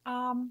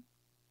 Can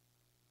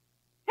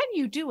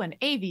you do an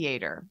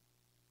aviator?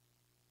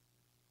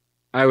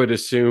 I would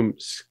assume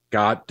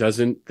Scott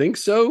doesn't think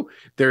so.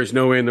 There's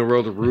no way in the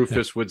world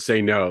Rufus would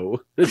say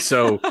no.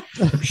 So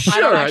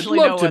sure, I'd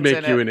love to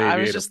make you an aviator. I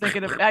was just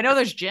thinking I know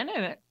there's gin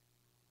in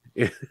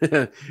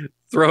it.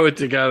 Throw it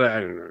together. I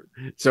don't know.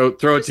 So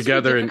throw it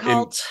together and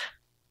hand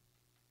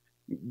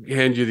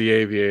you the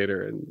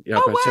aviator. And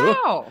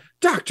wow.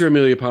 Dr.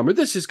 Amelia Palmer,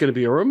 this is going to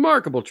be a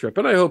remarkable trip,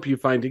 and I hope you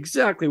find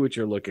exactly what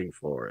you're looking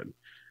for. And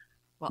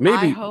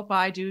I hope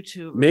I do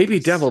too. Rufus. Maybe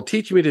Devil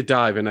teach me to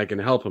dive, and I can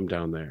help him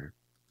down there.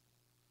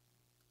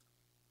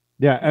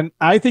 Yeah, and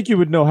I think you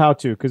would know how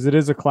to, because it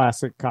is a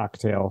classic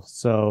cocktail.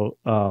 So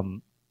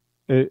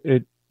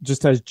it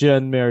just has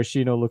gin,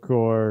 maraschino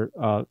liqueur,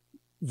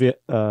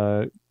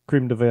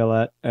 creme de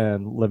violette,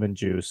 and lemon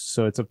juice.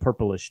 So it's a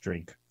purplish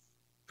drink.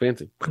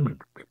 Fancy.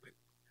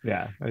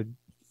 Yeah.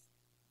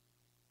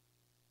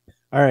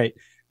 All right.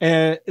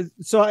 And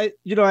so I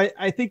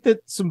think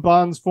that some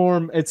bonds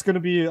form. It's going to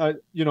be a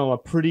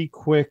pretty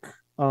quick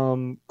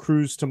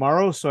cruise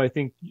tomorrow. So I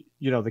think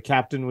the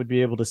captain would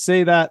be able to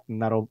say that,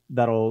 and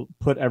that'll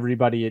put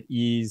everybody at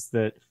ease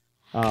that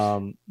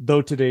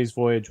though today's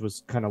voyage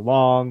was kind of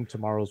long,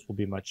 tomorrow's will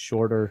be much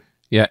shorter.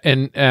 Yeah,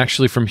 and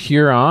actually from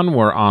here on,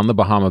 we're on the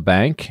Bahama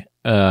bank.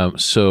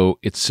 So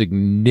it's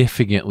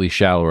significantly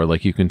shallower.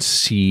 Like you can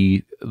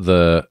see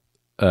the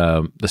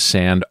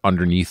sand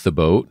underneath the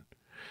boat.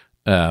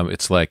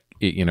 It's like,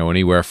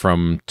 anywhere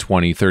from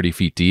 20, 30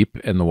 feet deep,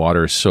 and the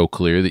water is so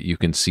clear that you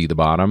can see the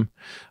bottom.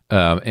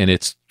 And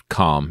it's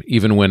calm.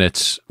 Even when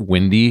it's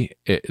windy,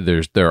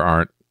 there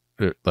aren't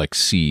like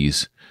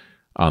seas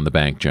on the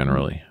bank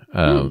generally.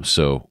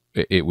 So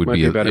it would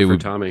be better for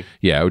Tommy.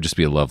 Yeah, it would just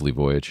be a lovely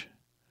voyage.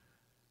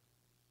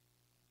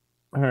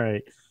 All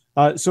right.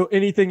 So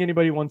anything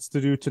anybody wants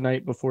to do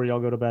tonight before y'all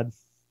go to bed?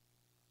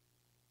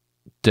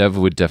 Dev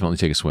would definitely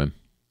take a swim.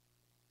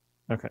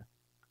 Okay.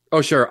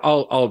 Oh, sure.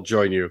 I'll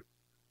join you.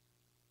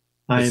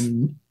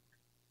 I'm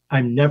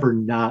never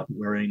not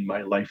wearing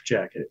my life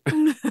jacket.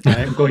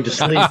 I'm going to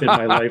sleep in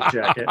my life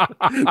jacket.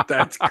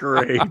 That's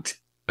great.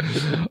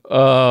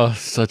 Oh,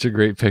 such a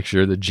great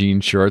picture. The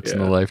jean shorts and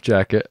the life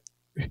jacket.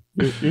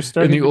 You're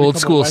starting in the old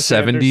school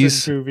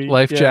 70s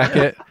life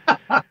jacket.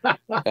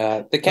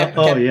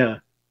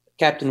 The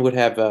Captain would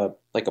have a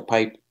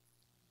pipe,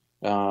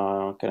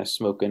 kind of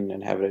smoking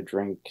and having a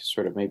drink,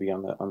 sort of maybe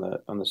on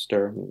the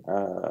stern,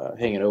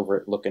 hanging over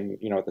it, looking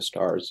at the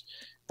stars.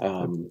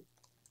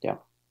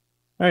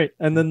 All right,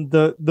 and then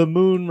the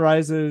moon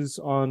rises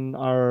on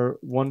our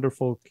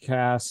wonderful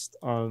cast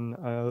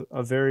on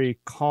a very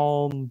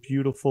calm,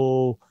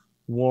 beautiful,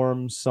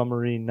 warm,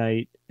 summery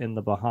night in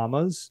the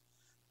Bahamas.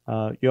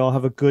 You all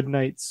have a good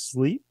night's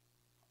sleep.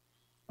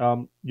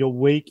 You'll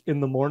wake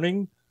in the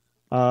morning,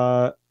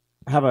 have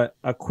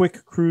a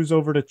quick cruise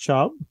over to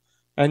Chubb,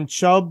 and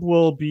Chubb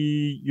will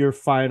be your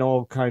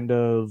final kind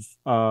of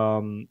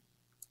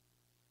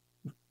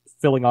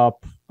filling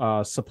up,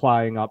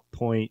 supplying up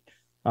point.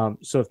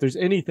 So if there's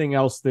anything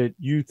else that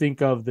you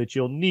think of that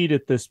you'll need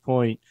at this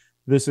point,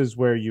 this is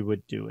where you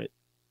would do it.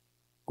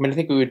 I mean, I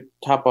think we would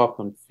top off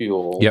on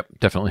fuel. Yep,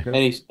 definitely.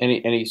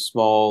 Any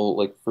small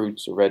like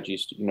fruits or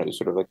veggies,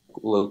 sort of like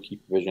low key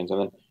provisions, and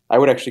then I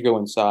would actually go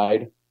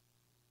inside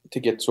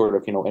to get sort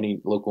of any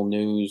local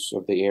news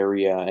of the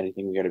area,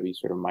 anything we got to be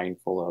sort of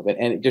mindful of,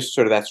 and just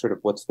sort of that sort of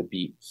what's the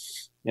beat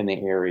in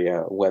the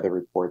area, weather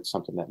reports,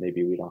 something that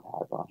maybe we don't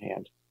have on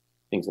hand.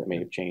 Things that may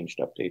have changed,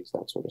 updates,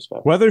 that sort of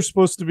stuff. Weather's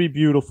supposed to be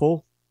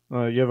beautiful.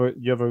 You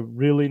have a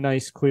really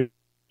nice, clear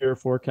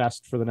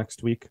forecast for the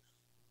next week.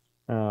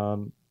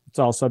 It's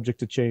all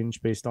subject to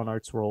change based on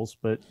Art's rolls,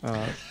 but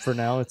for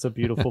now, it's a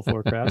beautiful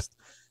forecast.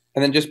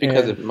 And then just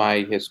because of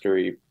my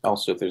history,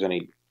 also if there's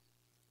any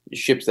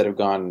ships that have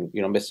gone,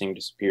 missing,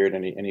 disappeared.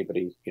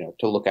 Anybody,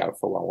 to look out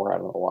for while we're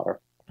out on the water.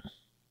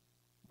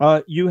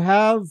 You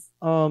have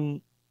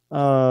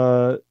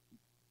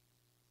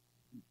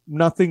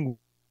nothing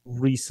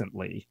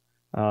recently.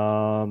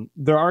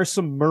 There are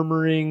some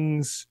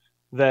murmurings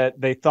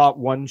that they thought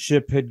one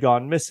ship had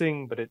gone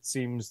missing, but it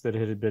seems that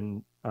it had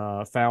been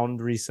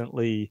found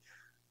recently.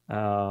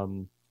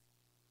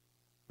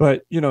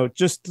 But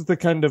just the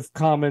kind of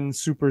common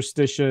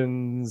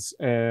superstitions,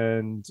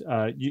 and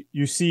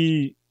you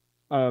see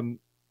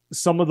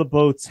some of the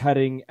boats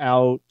heading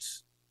out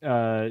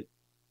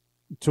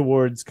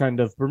towards kind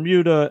of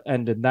Bermuda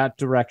and in that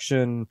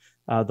direction.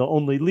 They'll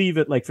only leave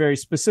at like very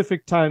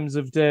specific times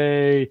of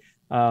day.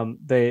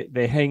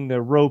 They hang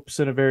their ropes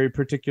in a very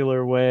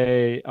particular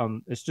way.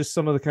 It's just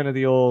some of the kind of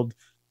the old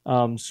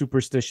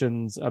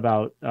superstitions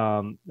about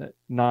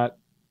not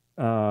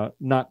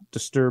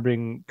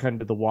disturbing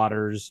kind of the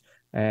waters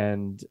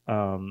and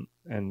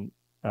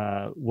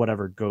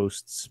whatever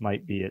ghosts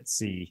might be at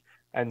sea.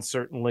 And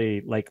certainly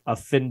like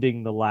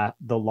offending the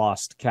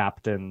lost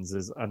captains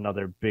is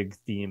another big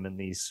theme in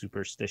these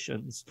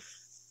superstitions.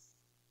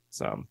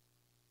 So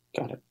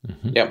got it.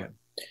 Yep.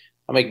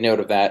 I'll make note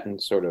of that and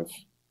sort of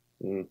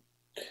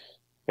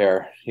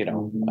fair,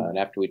 and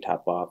after we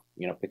top off,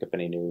 pick up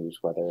any news,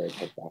 whether I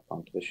head back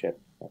onto the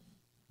ship.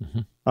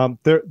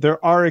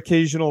 There are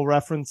occasional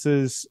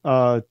references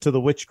to the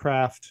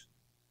witchcraft,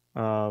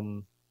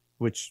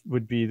 which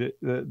would be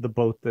the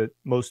boat that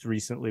most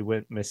recently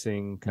went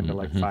missing kind of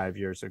like 5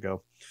 years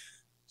ago.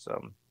 So,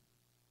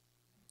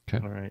 okay.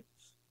 All right.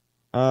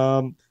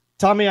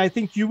 Tommy, I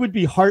think you would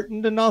be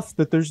heartened enough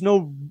that there's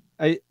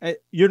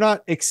you're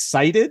not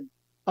excited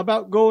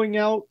about going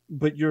out,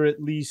 but you're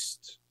at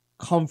least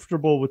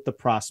comfortable with the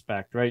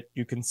prospect, right?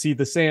 You can see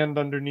the sand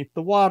underneath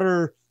the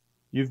water.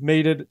 You've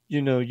made it,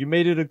 you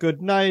made it a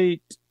good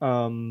night.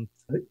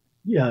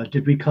 Yeah.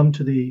 Did we come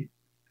to the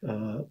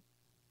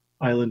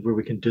island where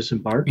we can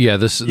disembark? Yeah,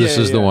 this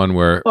is the one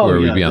where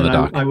we'd be on the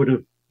dock. I would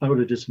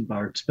have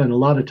disembarked. Spent a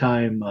lot of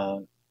time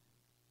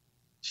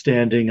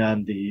standing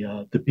on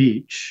the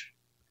beach,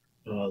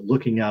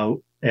 looking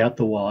out at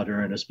the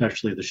water and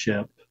especially the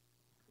ship.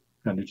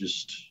 Kind of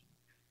just,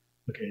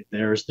 okay,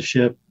 there's the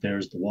ship,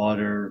 there's the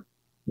water,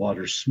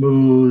 water's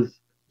smooth,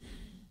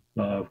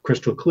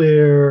 crystal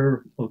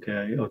clear.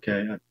 Okay.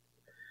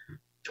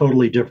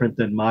 Totally different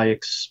than my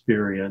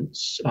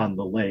experience on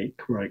the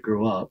lake where I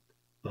grew up.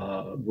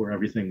 Where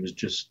everything was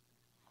just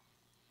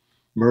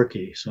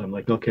murky. So I'm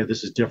like, okay,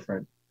 this is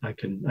different. I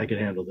can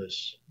handle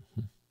this.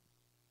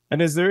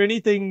 And is there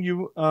anything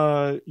you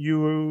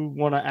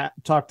want to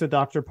talk to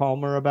Dr.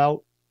 Palmer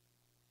about?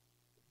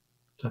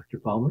 Dr.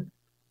 Palmer?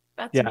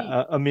 That's me.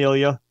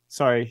 Amelia.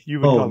 Sorry, you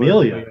would call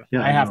Amelia. her Amelia.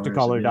 Yeah, I have to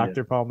call her Amelia.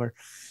 Dr. Palmer.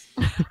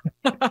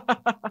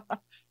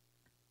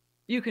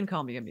 You can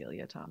call me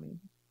Amelia, Tommy.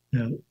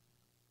 Yeah.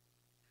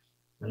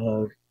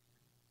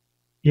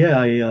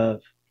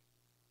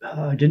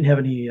 I didn't have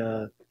any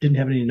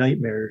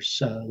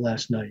nightmares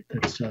last night.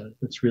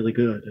 That's really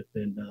good.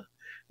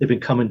 They've been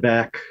coming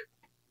back,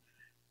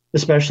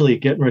 especially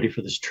getting ready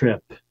for this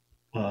trip.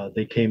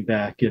 They came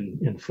back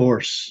in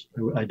force.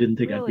 I didn't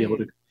think I'd be able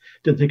to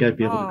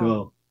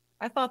go.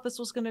 I thought this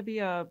was going to be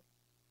a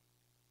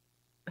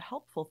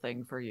helpful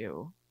thing for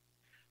you.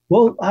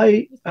 Well,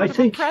 I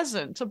think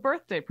a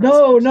birthday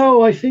present.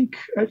 No, I think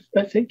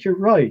you're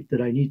right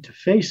that I need to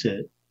face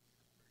it.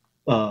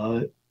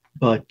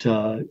 But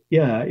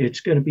it's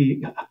going to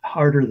be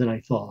harder than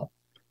I thought.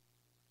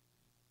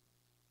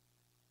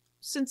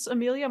 Since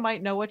Amelia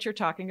might know what you're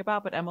talking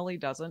about, but Emily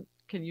doesn't,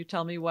 can you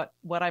tell me what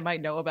I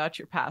might know about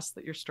your past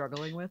that you're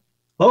struggling with?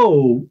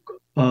 Oh,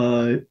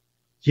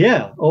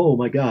 yeah. Oh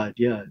my God.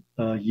 Yeah.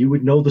 You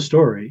would know the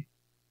story.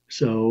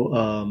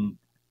 So,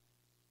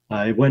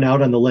 I went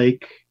out on the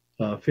lake,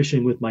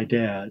 fishing with my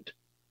dad.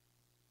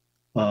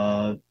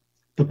 The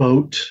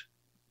boat,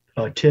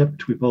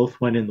 tipped. We both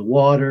went in the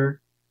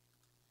water.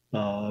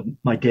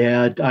 My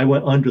dad, I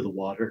went under the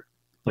water,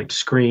 like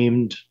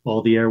screamed,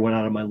 all the air went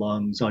out of my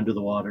lungs under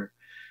the water.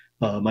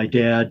 My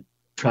dad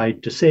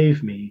tried to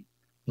save me.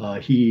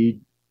 He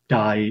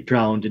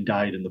drowned and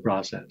died in the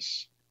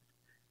process.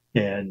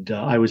 And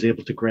I was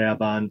able to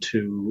grab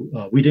onto,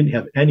 we didn't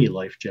have any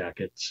life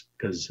jackets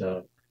because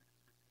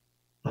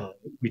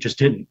we just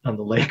didn't on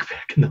the lake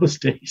back in those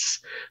days.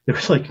 There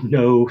was like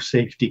no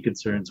safety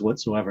concerns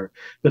whatsoever.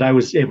 But I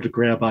was able to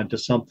grab onto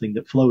something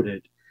that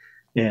floated.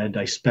 And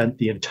I spent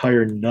the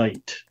entire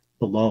night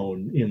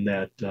alone in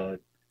that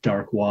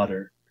dark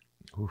water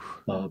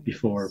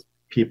before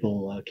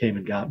people came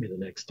and got me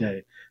the next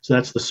day. So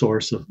that's the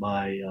source of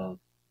my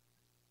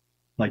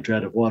my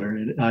dread of water.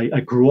 And I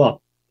grew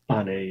up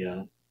on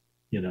a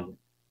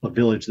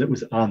village that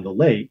was on the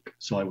lake,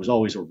 so I was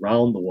always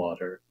around the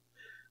water.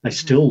 I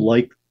still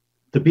like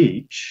the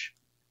beach,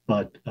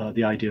 but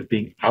the idea of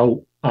being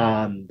out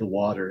on the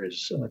water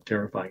is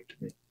terrifying to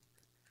me.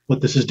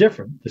 But this is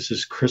different. This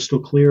is crystal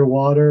clear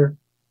water.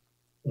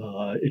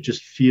 It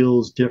just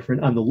feels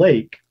different. On the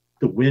lake,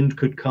 the wind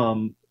could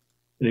come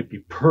and it'd be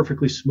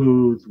perfectly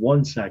smooth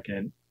 1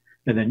 second,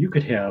 and then you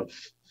could have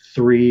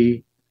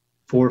 3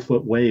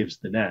 4-foot waves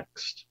the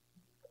next.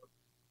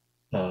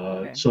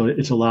 Okay. So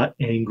it's a lot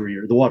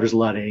angrier. The water's a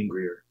lot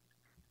angrier.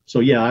 So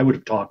yeah, I would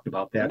have talked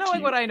about that.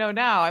 Knowing what I know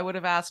now, I would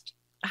have asked,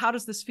 how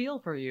does this feel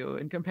for you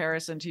in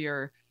comparison to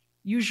your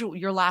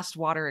last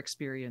water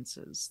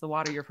experiences, the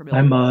water you're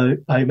familiar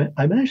with?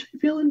 I'm actually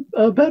feeling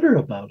better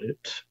about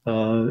it.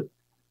 I'm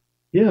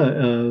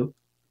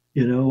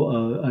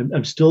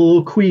still a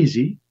little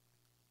queasy,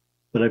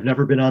 but I've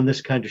never been on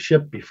this kind of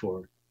ship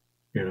before.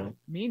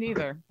 Me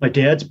neither. My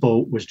dad's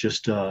boat was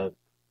just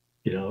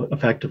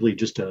effectively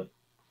just a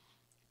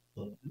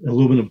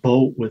aluminum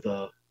boat with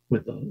a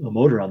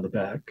motor on the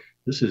back.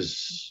 This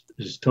is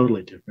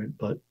totally different,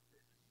 but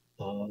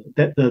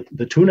that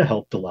the tuna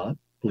helped a lot,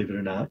 believe it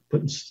or not,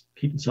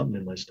 keeping something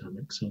in my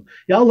stomach. So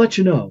yeah, I'll let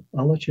you know.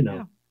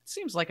 Yeah,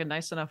 seems like a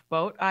nice enough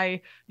boat.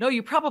 I know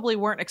you probably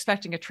weren't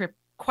expecting a trip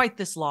quite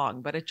this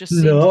long, but it just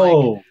seems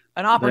like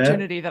an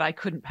opportunity that I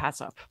couldn't pass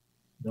up.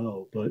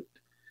 No, but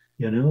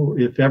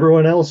if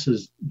everyone else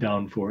is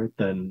down for it,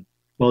 then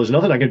there's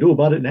nothing I can do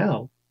about it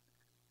now.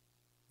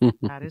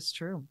 That is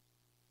true.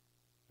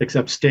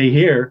 Except stay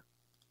here.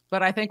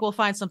 But I think we'll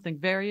find something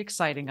very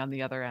exciting on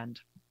the other end.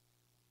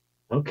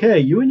 Okay,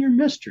 you and your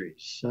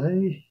mysteries.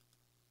 I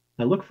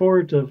look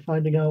forward to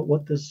finding out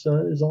what this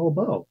is all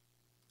about.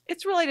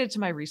 It's related to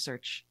my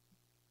research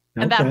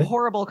Okay. and that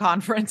horrible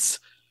conference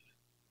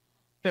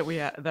that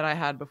I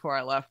had before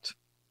I left.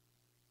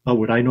 Oh,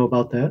 would I know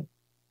about that?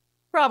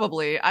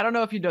 Probably. I don't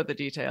know if you know the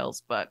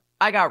details, but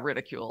I got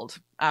ridiculed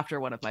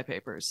after one of my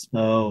papers.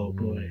 Oh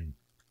boy.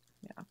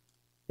 Yeah.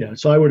 Yeah,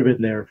 so I would have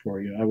been there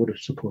for you. I would have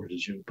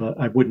supported you, but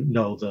I wouldn't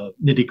know the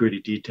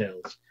nitty-gritty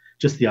details.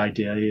 Just the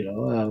idea,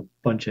 a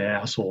bunch of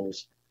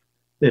assholes.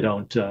 They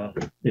don't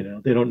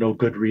know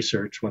good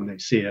research when they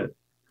see it.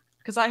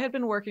 Because I had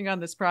been working on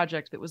this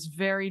project that was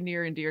very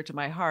near and dear to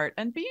my heart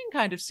and being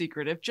kind of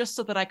secretive just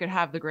so that I could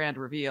have the grand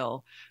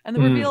reveal. And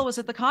the reveal was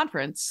at the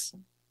conference.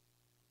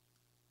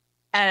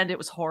 And it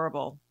was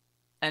horrible.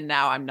 And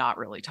now I'm not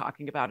really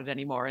talking about it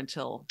anymore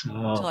until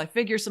I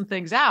figure some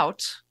things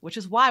out, which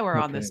is why we're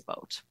on this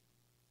boat.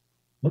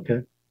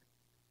 Okay.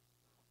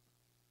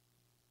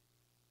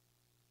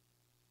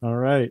 All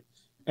right.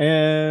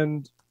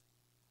 And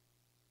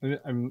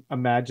I'm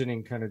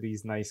imagining kind of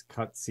these nice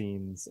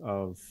cutscenes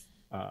of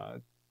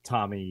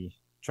Tommy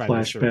trying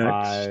to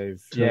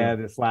survive. Yeah,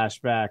 the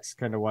flashbacks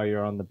kind of while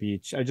you're on the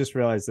beach. I just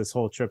realized this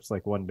whole trip's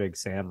like one big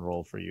sand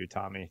roll for you,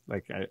 Tommy.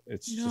 Like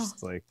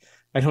just like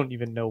I don't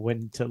even know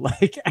when to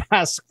like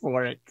ask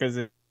for it because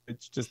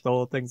it's just the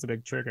whole thing's a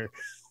big trigger.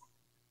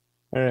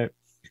 All right.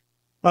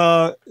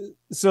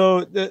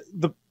 So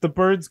the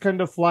birds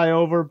kind of fly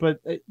over, but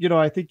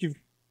I think you've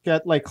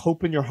got like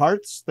hope in your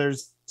hearts.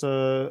 There's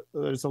a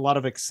lot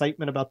of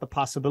excitement about the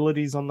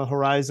possibilities on the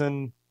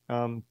horizon.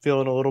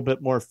 Feeling a little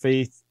bit more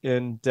faith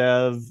in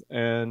Dev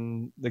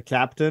and the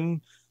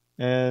captain,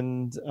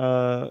 and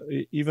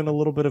even a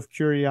little bit of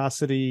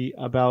curiosity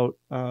about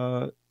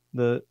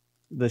the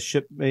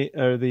shipmate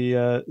or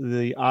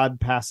the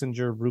odd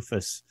passenger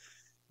Rufus.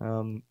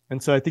 And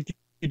so I think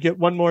you get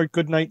one more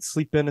good night's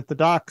sleep in at the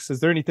docks. Is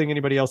there anything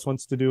anybody else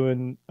wants to do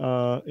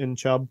in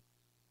Chubb?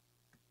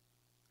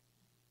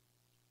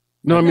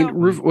 No, I mean,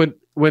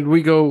 when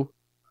we go,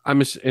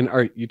 and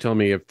Art, you tell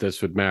me if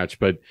this would match,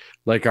 but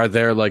like, are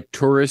there like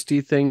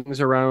touristy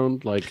things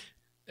around? Like,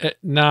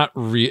 not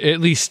at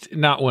least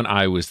not when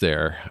I was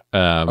there.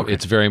 Okay.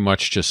 It's very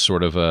much just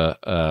sort of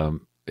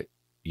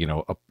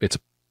it's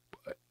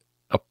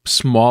a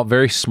small,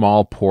 very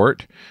small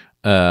port.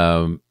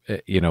 A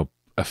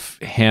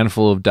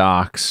handful of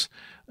docks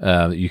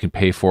that you can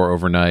pay for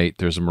overnight.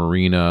 There's a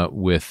marina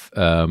with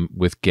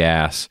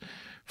gas.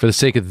 For the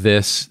sake of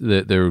this,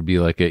 there would be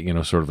like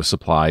a sort of a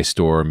supply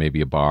store,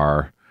 maybe a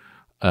bar.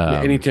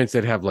 Any chance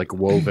they'd have like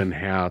woven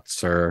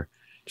hats or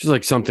just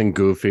like something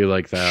goofy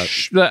like that?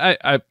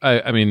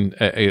 I mean,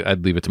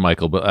 I'd leave it to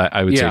Michael, but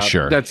I would say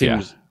sure. That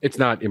seems it's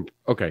not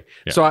okay.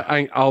 Yeah. So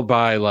I'll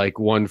buy like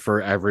one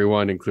for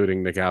everyone,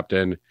 including the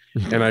captain,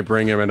 and I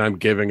bring him and I'm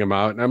giving him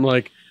out, and I'm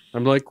like,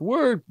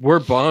 we're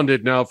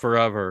bonded now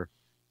forever.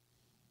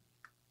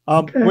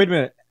 Wait a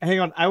minute, hang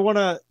on. I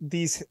want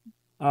these.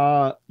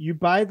 You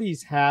buy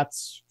these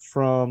hats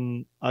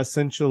from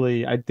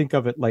essentially, I think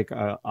of it like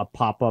a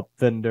pop-up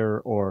vendor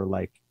or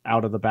like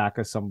out of the back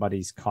of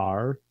somebody's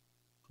car.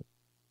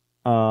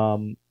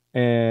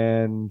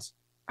 It's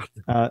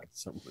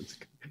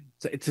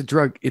a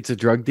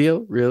drug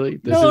deal, really?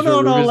 This is what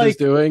Rufus like is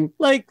doing?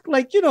 Like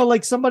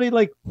somebody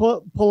like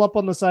pull up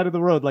on the side of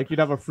the road, like you'd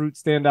have a fruit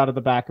stand out of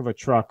the back of a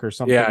truck or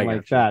something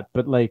like that.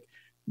 But like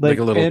a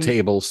little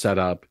table set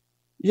up.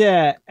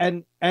 Yeah,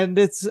 and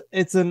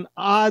it's an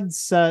odd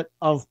set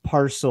of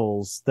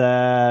parcels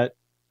that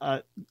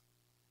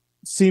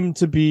seem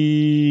to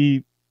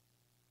be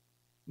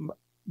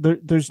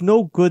there's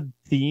no good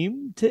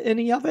theme to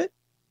any of it.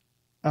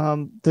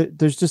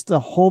 There's just a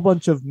whole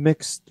bunch of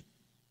mixed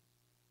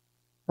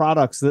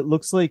products that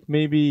looks like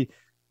maybe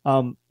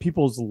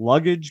people's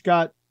luggage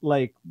got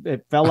like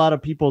it fell out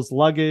of people's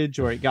luggage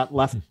or it got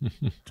left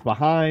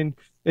behind.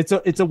 It's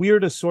a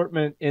weird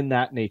assortment in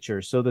that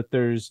nature, so that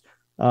there's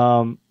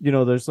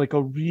there's like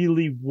a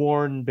really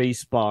worn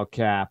baseball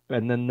cap,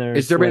 and then there's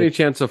Is there any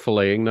chance of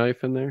filleting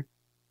knife in there?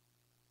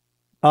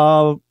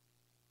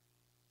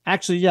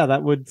 Actually, yeah,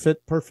 that would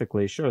fit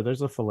perfectly. Sure,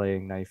 there's a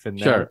filleting knife in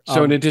there. Sure.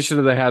 So in addition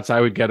to the hats,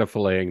 I would get a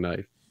filleting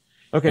knife.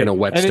 Okay. And a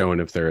whetstone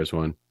if there is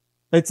one.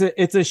 It's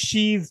a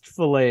sheathed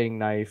filleting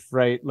knife,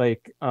 right?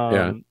 Like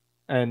and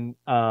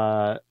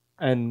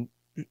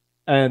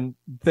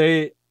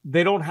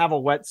they don't have a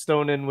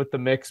whetstone in with the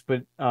mix,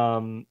 but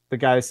the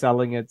guy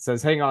selling it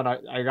says, "Hang on,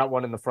 I got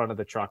one in the front of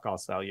the truck. I'll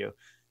sell you."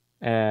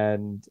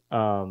 And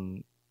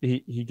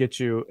he gets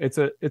you. It's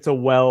a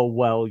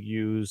well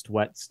used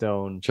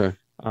whetstone. Sure.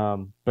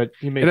 But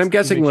he makes. And I'm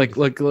guessing like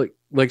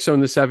so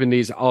in the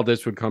 70s, all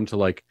this would come to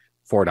like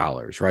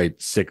 $4, right?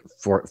 $4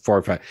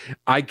 or $5.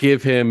 I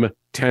give him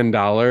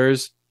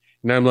 $10,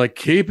 and I'm like,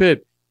 keep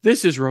it.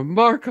 This is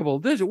remarkable.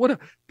 What a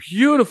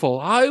beautiful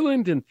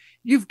island, and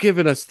you've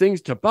given us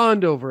things to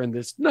bond over, and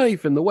this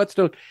knife and the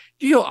whetstone.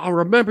 I'll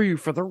remember you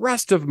for the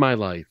rest of my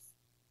life.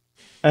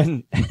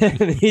 And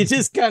he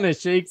just kind of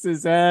shakes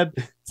his head,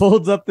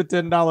 folds up the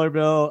 $10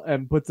 bill,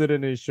 and puts it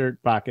in his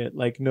shirt pocket,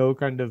 like no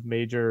kind of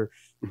major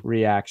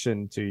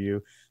reaction to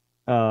you.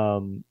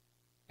 And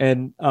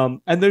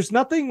there's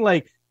nothing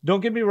like.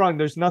 Don't get me wrong.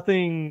 There's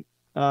nothing.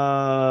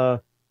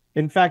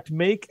 In fact,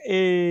 make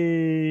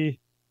a.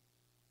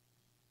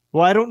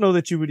 Well, I don't know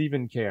that you would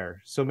even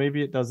care, so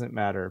maybe it doesn't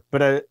matter.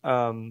 But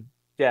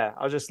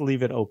I'll just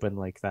leave it open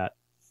like that.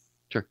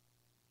 Sure.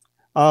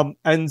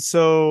 And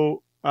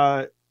so,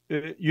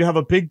 you have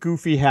a big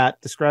goofy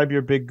hat. Describe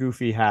your big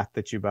goofy hat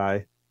that you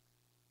buy.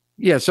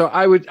 Yeah, so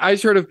I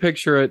sort of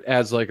picture it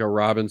as like a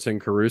Robinson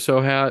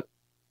Crusoe hat.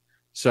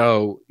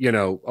 So,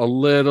 a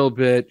little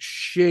bit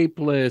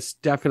shapeless,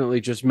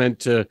 definitely just meant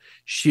to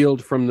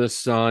shield from the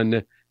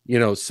sun,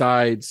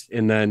 sides,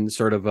 and then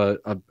sort of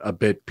a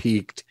bit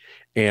peaked.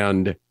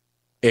 And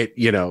I've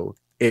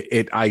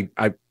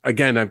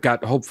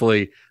got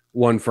hopefully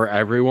one for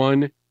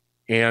everyone.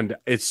 And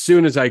as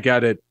soon as I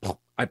get it,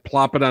 I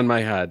plop it on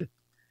my head,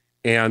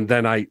 and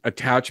then I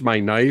attach my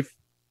knife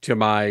to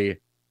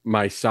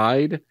my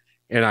side,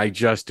 and I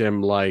just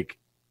am like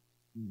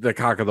the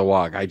cock of the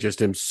walk. I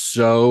just am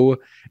so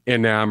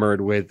enamored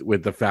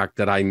with the fact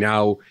that I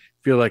now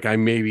feel like I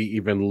maybe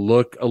even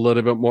look a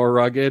little bit more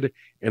rugged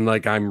and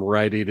like I'm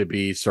ready to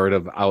be sort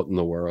of out in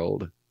the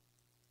world.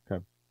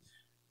 Okay.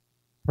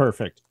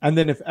 Perfect. And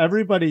then if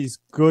everybody's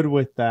good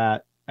with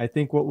that, I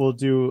think what we'll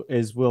do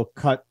is we'll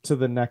cut to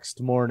the next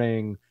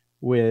morning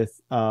with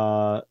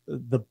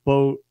the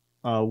boat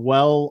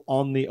well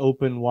on the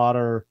open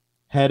water,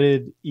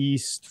 headed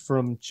east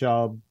from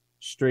Chubb,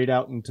 straight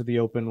out into the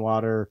open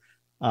water.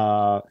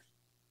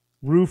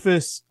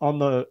 Rufus on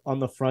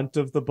the front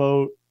of the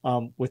boat,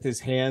 with his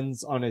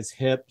hands on his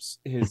hips,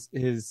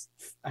 his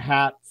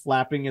hat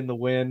flapping in the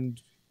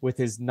wind, with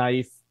his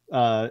knife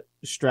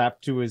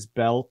strapped to his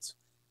belt.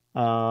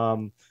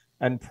 And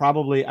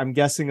probably, I'm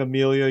guessing,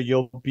 Amelia,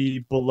 you'll be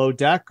below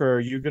deck, or are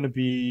you going to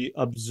be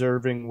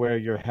observing where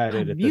you're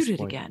headed at this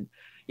point? Again.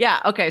 Yeah.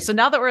 Okay. So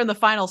now that we're in the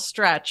final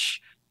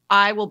stretch,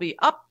 I will be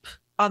up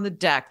on the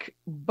deck,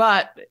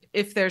 but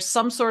if there's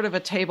some sort of a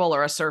table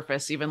or a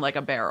surface, even like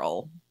a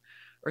barrel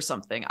or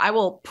something, I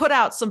will put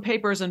out some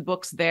papers and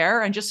books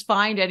there and just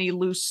find any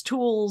loose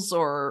tools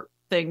or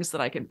things that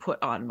I can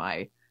put on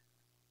my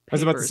I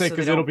was about to say,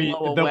 because they'll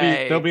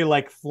be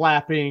like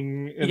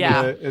flapping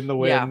in the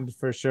wind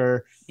for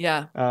sure.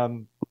 Yeah.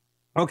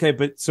 Okay,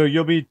 but so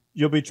you'll be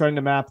trying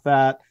to map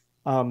that.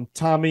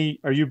 Tommy,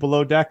 are you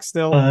below deck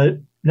still?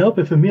 Nope.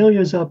 If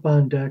Amelia's up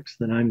on decks,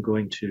 then I'm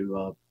going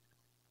to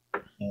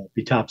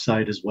be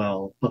topside as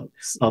well. But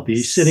I'll be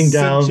sitting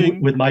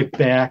down with my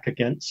back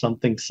against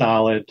something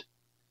solid.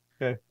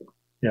 Okay.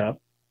 Yeah.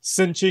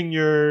 Cinching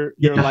your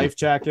life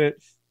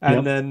jacket.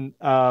 And then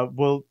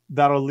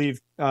that'll leave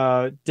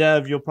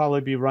Dev, you'll probably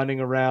be running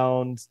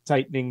around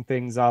tightening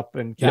things up,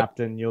 and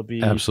Captain, you'll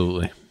be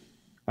absolutely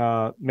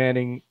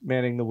manning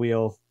the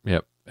wheel.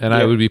 Yep. And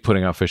I would be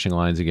putting out fishing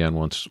lines again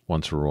once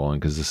we're rolling,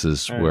 because this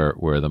is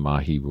where the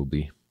mahi will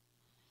be.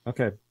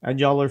 Okay. And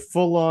y'all are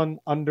full on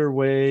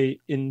underway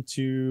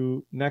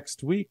into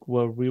next week,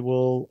 where we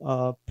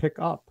will pick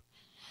up.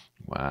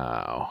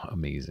 Wow.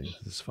 Amazing.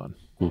 This is fun.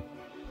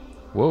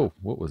 Whoa,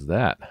 what was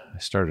that? I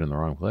started in the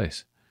wrong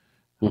place.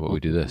 How about we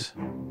do this?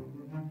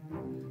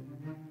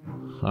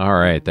 All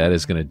right, that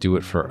is going to do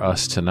it for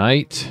us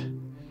tonight.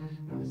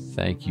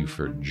 Thank you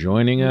for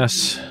joining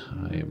us.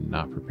 I am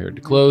not prepared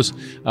to close.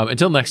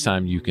 Until next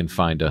time, you can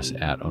find us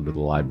at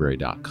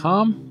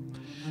underthelibrary.com.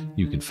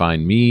 You can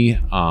find me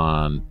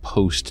on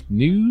Post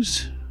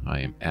News.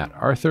 I am at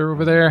Arthur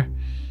over there.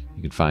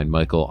 You can find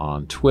Michael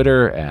on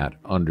Twitter at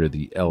Under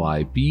the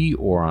LIB,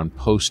 or on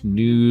Post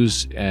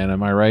News. And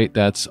am I right?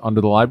 That's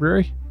Under the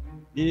Library?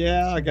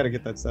 Yeah, I got to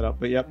get that set up,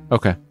 but yep.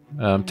 Okay.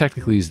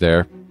 Technically he's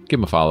there. Give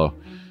him a follow.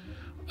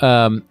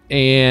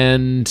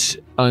 And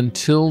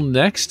until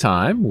next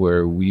time,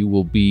 where we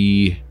will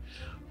be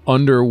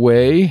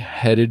underway,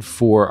 headed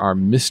for our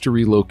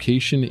mystery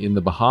location in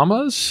the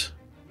Bahamas.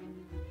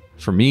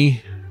 For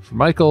me, for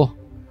Michael,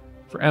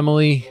 for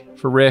Emily,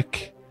 for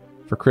Rick,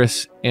 for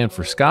Chris, and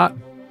for Scott.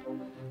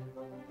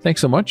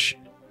 Thanks so much,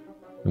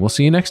 and we'll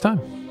see you next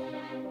time.